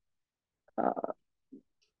 avoidance, uh,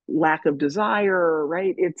 lack of desire.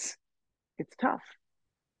 Right? It's tough.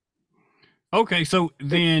 Okay, so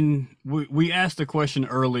But then we asked a question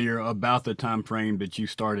earlier about the time frame that you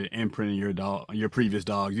started imprinting your dog, your previous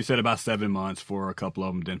dogs. You said about 7 months for a couple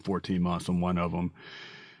of them, then 14 months on one of them.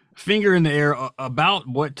 Finger in the air, about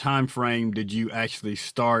what time frame did you actually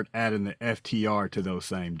start adding the FTR to those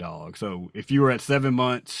same dogs? So if you were at 7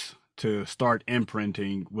 months to start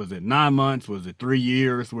imprinting, was it 9 months? Was it 3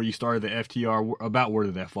 years where you started the FTR? About where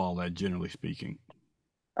did that fall at, generally speaking?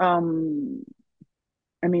 um,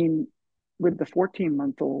 I mean, with the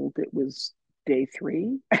 14-month-old, it was day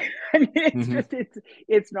three. I mean, Hmm.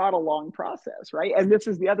 it's not a long process, right? And this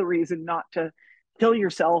is the other reason not to kill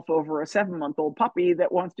yourself over a 7-month-old puppy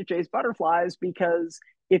that wants to chase butterflies, because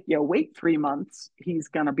if you wait 3 months, he's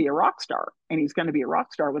going to be a rock star, and he's going to be a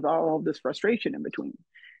rock star with all of this frustration in between.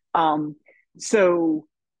 Um, so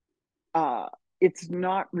uh, it's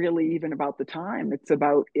not really even about the time. It's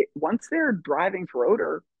about it. Once they're driving for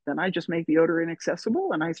odor, then I just make the odor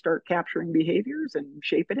inaccessible and I start capturing behaviors and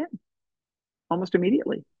shape it in almost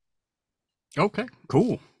immediately. Okay,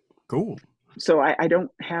 cool, cool. So I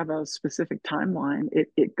don't have a specific timeline.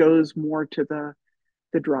 It goes more to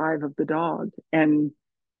the drive of the dog and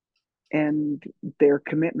their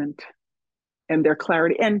commitment and their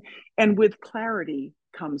clarity. And with clarity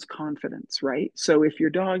comes confidence, right? So if your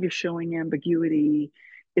dog is showing ambiguity,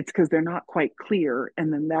 it's because they're not quite clear,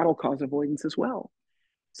 and then that'll cause avoidance as well.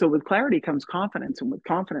 So with clarity comes confidence, and with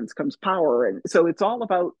confidence comes power. And so it's all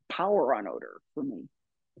about power on odor for me,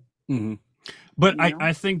 Hmm. But you I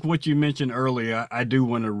know? think what you mentioned earlier, I do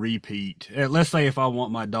want to repeat. Let's say if I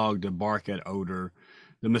want my dog to bark at odor,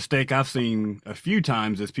 the mistake I've seen a few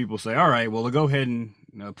times is people say, all right, well, go ahead and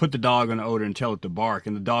put the dog on the odor and tell it to bark,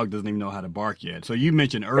 and the dog doesn't even know how to bark yet. So you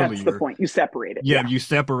mentioned That's the earlier, point. You separate it. yeah, Yeah. you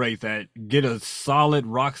separate that, get a solid,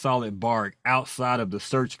 rock solid bark outside of the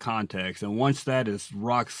search context. And once that is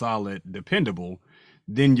rock solid, dependable,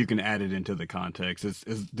 then you can add it into the context.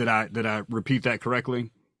 Did I repeat that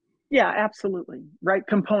correctly? Yeah, absolutely. Right.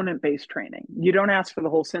 Component based training. You don't ask for the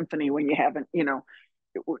whole symphony when you haven't, you're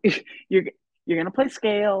you're going to play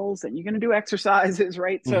scales and you're going to do exercises,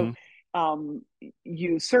 right? So Hmm. um,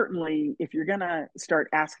 you certainly, if you're going to start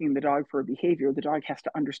asking the dog for a behavior, the dog has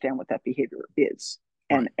to understand what that behavior is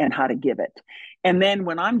Right. and how to give it. And then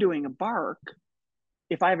when I'm doing a bark,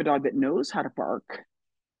 if I have a dog that knows how to bark,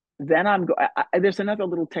 then there's another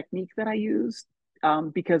little technique that I use,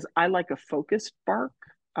 because I like a focused bark,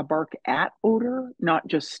 a bark at odor, not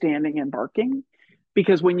just standing and barking.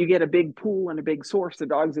 Because when you get a big pool and a big source, the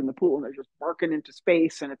dog's in the pool and they're just barking into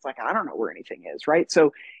space, and it's like, I don't know where anything is, right?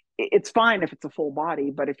 So it's fine if it's a full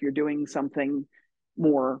body, but if you're doing something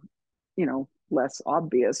more, less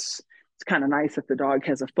obvious, it's kind of nice if the dog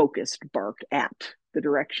has a focused bark at the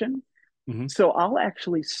direction. Hmm. So I'll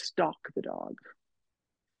actually stalk the dog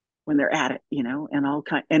when they're at it, and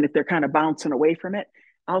and if they're kind of bouncing away from it,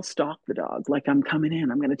 I'll stalk the dog like I'm coming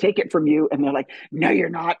in. I'm going to take it from you, and they're like, "No, you're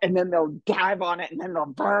not." And then they'll dive on it, and then they'll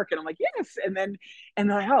bark, and I'm like, "Yes." And they're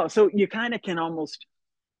like, "Oh," so you kind of can almost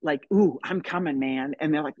like, "Ooh, I'm coming, man,"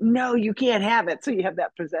 and they're like, "No, you can't have it." So you have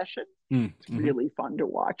that possession. It's Mm-hmm. really fun to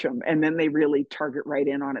watch them, and then they really target right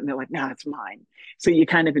in on it, and they're like, "No, it's mine." So you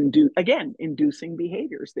kind of inducing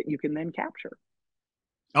behaviors that you can then capture,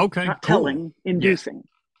 Okay, not cool. telling, Yeah, inducing,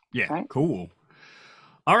 yeah, right? cool.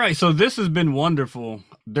 All right, so this has been wonderful.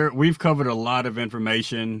 We've covered a lot of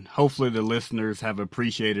information. Hopefully, the listeners have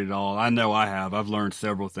appreciated it all. I know I have. I've learned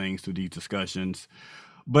several things through these discussions.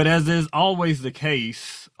 But as is always the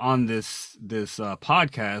case on this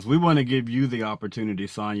podcast, we want to give you the opportunity,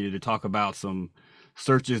 Sonja, to talk about some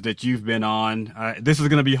searches that you've been on. This is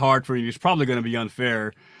going to be hard for you. It's probably going to be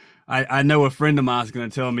unfair. I know a friend of mine is going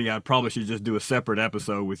to tell me I probably should just do a separate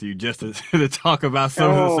episode with you just to, to talk about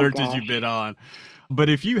some of the Oh searches you've been gosh. on. But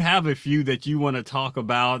if you have a few that you want to talk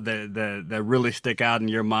about that really stick out in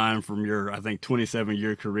your mind from your, I think,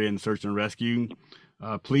 27-year career in search and rescue,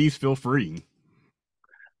 please feel free.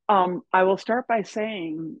 I will start by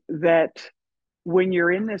saying that when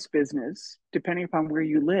you're in this business, depending upon where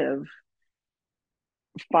you live,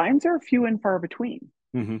 finds are few and far between.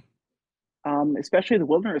 Hmm. Especially the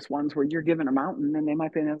wilderness ones where you're given a mountain and they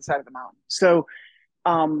might be on the other side of the mountain. So,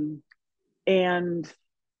 um, and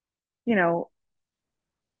you know,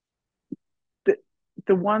 the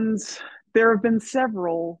the ones there have been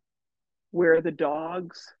several where the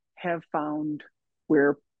dogs have found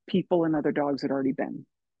where people and other dogs had already been.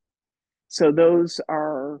 So those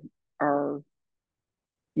are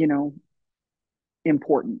you know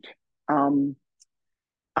important. Um,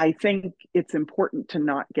 I think it's important to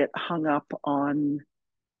not get hung up on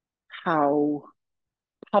how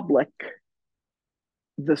public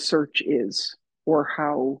the search is or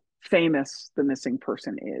how famous the missing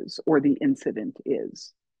person is or the incident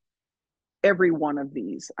is, every one of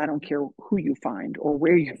these, I don't care who you find or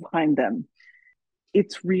where you find them,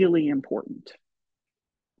 it's really important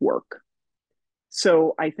work.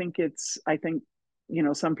 So I think,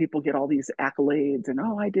 some people get all these accolades and,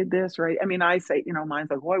 oh, I did this, right? I mean, I say, mine's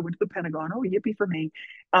like, oh, I went to the Pentagon. Oh, yippee for me.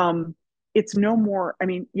 Um, it's no more, I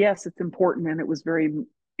mean, yes, it's important and it was very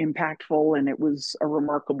impactful and it was a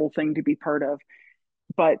remarkable thing to be part of,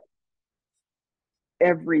 but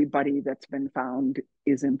everybody that's been found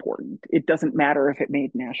is important. It doesn't matter if it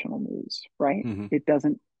made national news, right? Hmm. It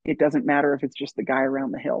doesn't matter if it's just the guy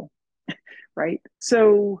around the hill, right?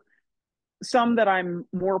 So some that I'm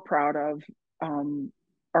more proud of um,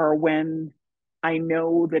 are when I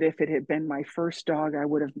know that if it had been my first dog, I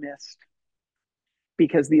would have missed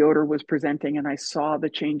because the odor was presenting and I saw the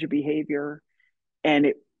change of behavior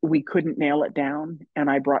and we couldn't nail it down. And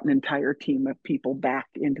I brought an entire team of people back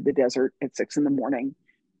into the desert at 6 a.m.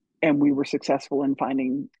 and we were successful in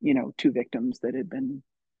finding, two victims that had been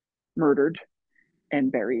murdered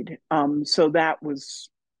and buried. So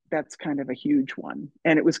that's kind of a huge one.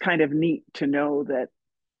 And it was kind of neat to know that,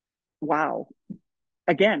 wow,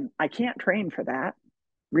 again, I can't train for that.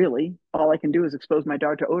 Really, all I can do is expose my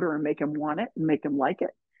dog to odor and make him want it and make him like it.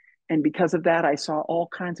 And because of that, I saw all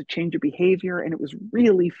kinds of change of behavior and it was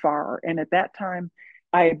really far. And at that time,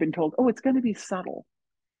 I had been told, oh, it's going to be subtle.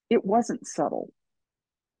 It wasn't subtle.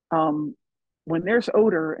 Um, when there's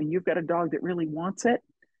odor and you've got a dog that really wants it,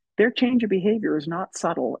 their change of behavior is not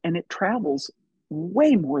subtle and it travels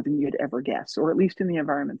way more than you'd ever guess, or at least in the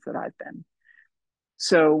environments that I've been.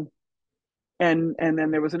 So, and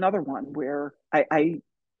then there was another one where I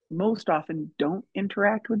most often don't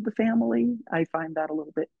interact with the family. I find that a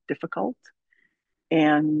little bit difficult.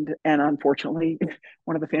 And unfortunately,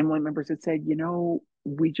 one of the family members had said,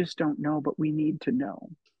 we just don't know, but we need to know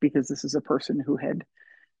because this is a person who had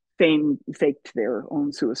faked their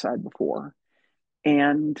own suicide before.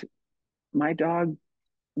 And my dog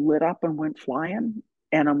lit up and went flying.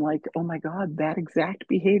 And I'm like, oh my God, that exact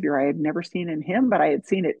behavior I had never seen in him, but I had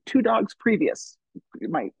seen it two dogs previous.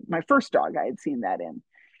 My first dog, I had seen that in.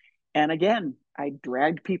 And again, I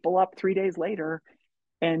dragged people up 3 days later,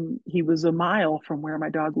 and he was a mile from where my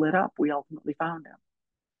dog lit up. We ultimately found him.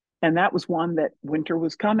 And that was one that winter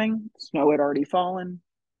was coming, snow had already fallen.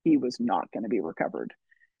 He was not going to be recovered.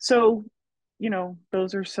 So,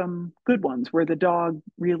 those are some good ones where the dog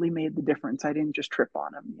really made the difference. I didn't just trip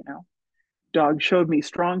on him. Dog showed me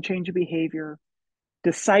strong change of behavior.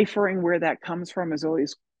 Deciphering where that comes from is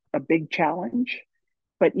always a big challenge.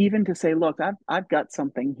 But even to say, look, I've got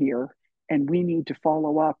something here and we need to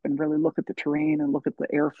follow up and really look at the terrain and look at the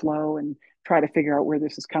airflow and try to figure out where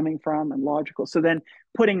this is coming from and logical. So then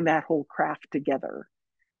putting that whole craft together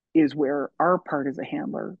is where our part as a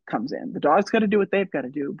handler comes in. The dog's got to do what they've got to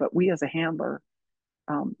do, but we as a handler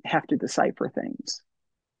have to decipher things.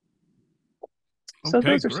 So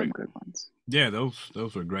Okay, those are some great. good ones. Yeah,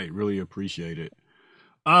 those are great. Really appreciate it.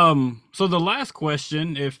 So the last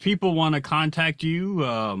question, if people want to contact you,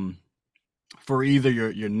 for either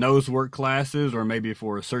your nose work classes or maybe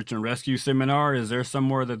for a search and rescue seminar, is there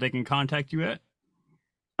somewhere that they can contact you at?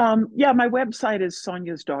 Yeah, my website is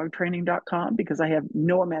sonjasdogtraining.com because I have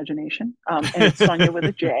no imagination. And it's Sonja with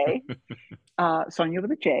a J, Sonja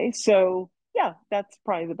with a J. So yeah, that's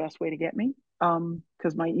probably the best way to get me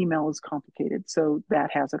because my email is complicated. So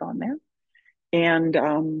that has it on there. And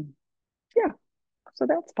yeah, so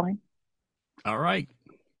that's fine. All right.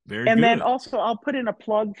 Very And then good. also, I'll put in a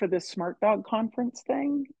plug for this Smart Dog Conference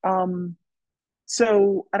thing.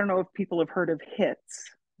 So I don't know if people have heard of HITS,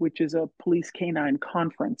 which is a police canine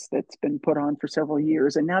conference that's been put on for several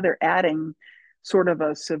years. And now they're adding sort of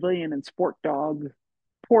a civilian and sport dog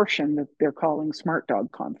portion that they're calling Smart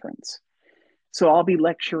Dog Conference. So I'll be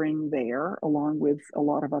lecturing there along with a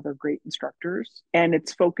lot of other great instructors. And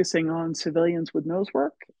it's focusing on civilians with nose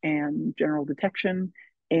work and general detection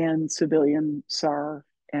and civilian SAR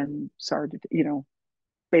and SAR,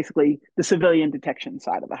 basically the civilian detection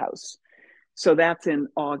side of the house. So that's in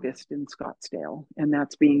August in Scottsdale, and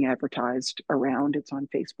that's being advertised around. It's on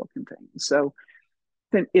Facebook and things. So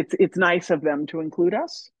it's nice of them to include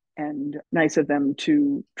us, and nice of them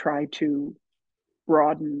to try to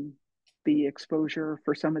broaden the exposure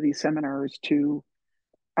for some of these seminars to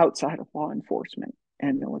outside of law enforcement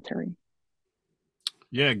and military.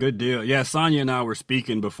 Yeah, good deal. Yeah, Sonia and I were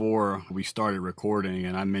speaking before we started recording,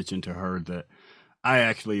 and I mentioned to her that I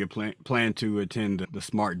actually plan to attend the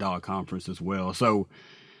Smart Dog Conference as well. So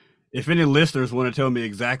if any listeners want to tell me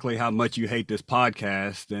exactly how much you hate this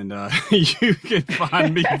podcast, then you can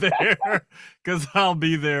find me there because I'll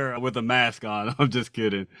be there with a mask on. I'm just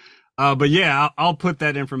kidding. But yeah, I'll put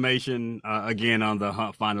that information again on the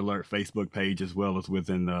Hunt Find Alert Facebook page as well as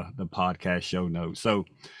within the podcast show notes. So,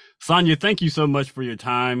 Sonja, thank you so much for your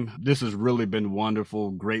time. This has really been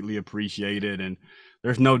wonderful, greatly appreciated. And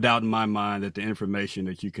there's no doubt in my mind that the information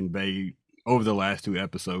that you convey over the last two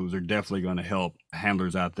episodes are definitely going to help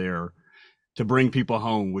handlers out there to bring people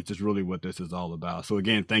home, which is really what this is all about. So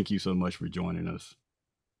again, thank you so much for joining us.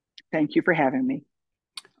 Thank you for having me.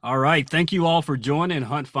 All right. Thank you all for joining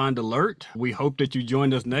Hunt Find Alert. We hope that you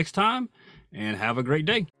joined us next time and have a great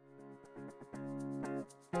day.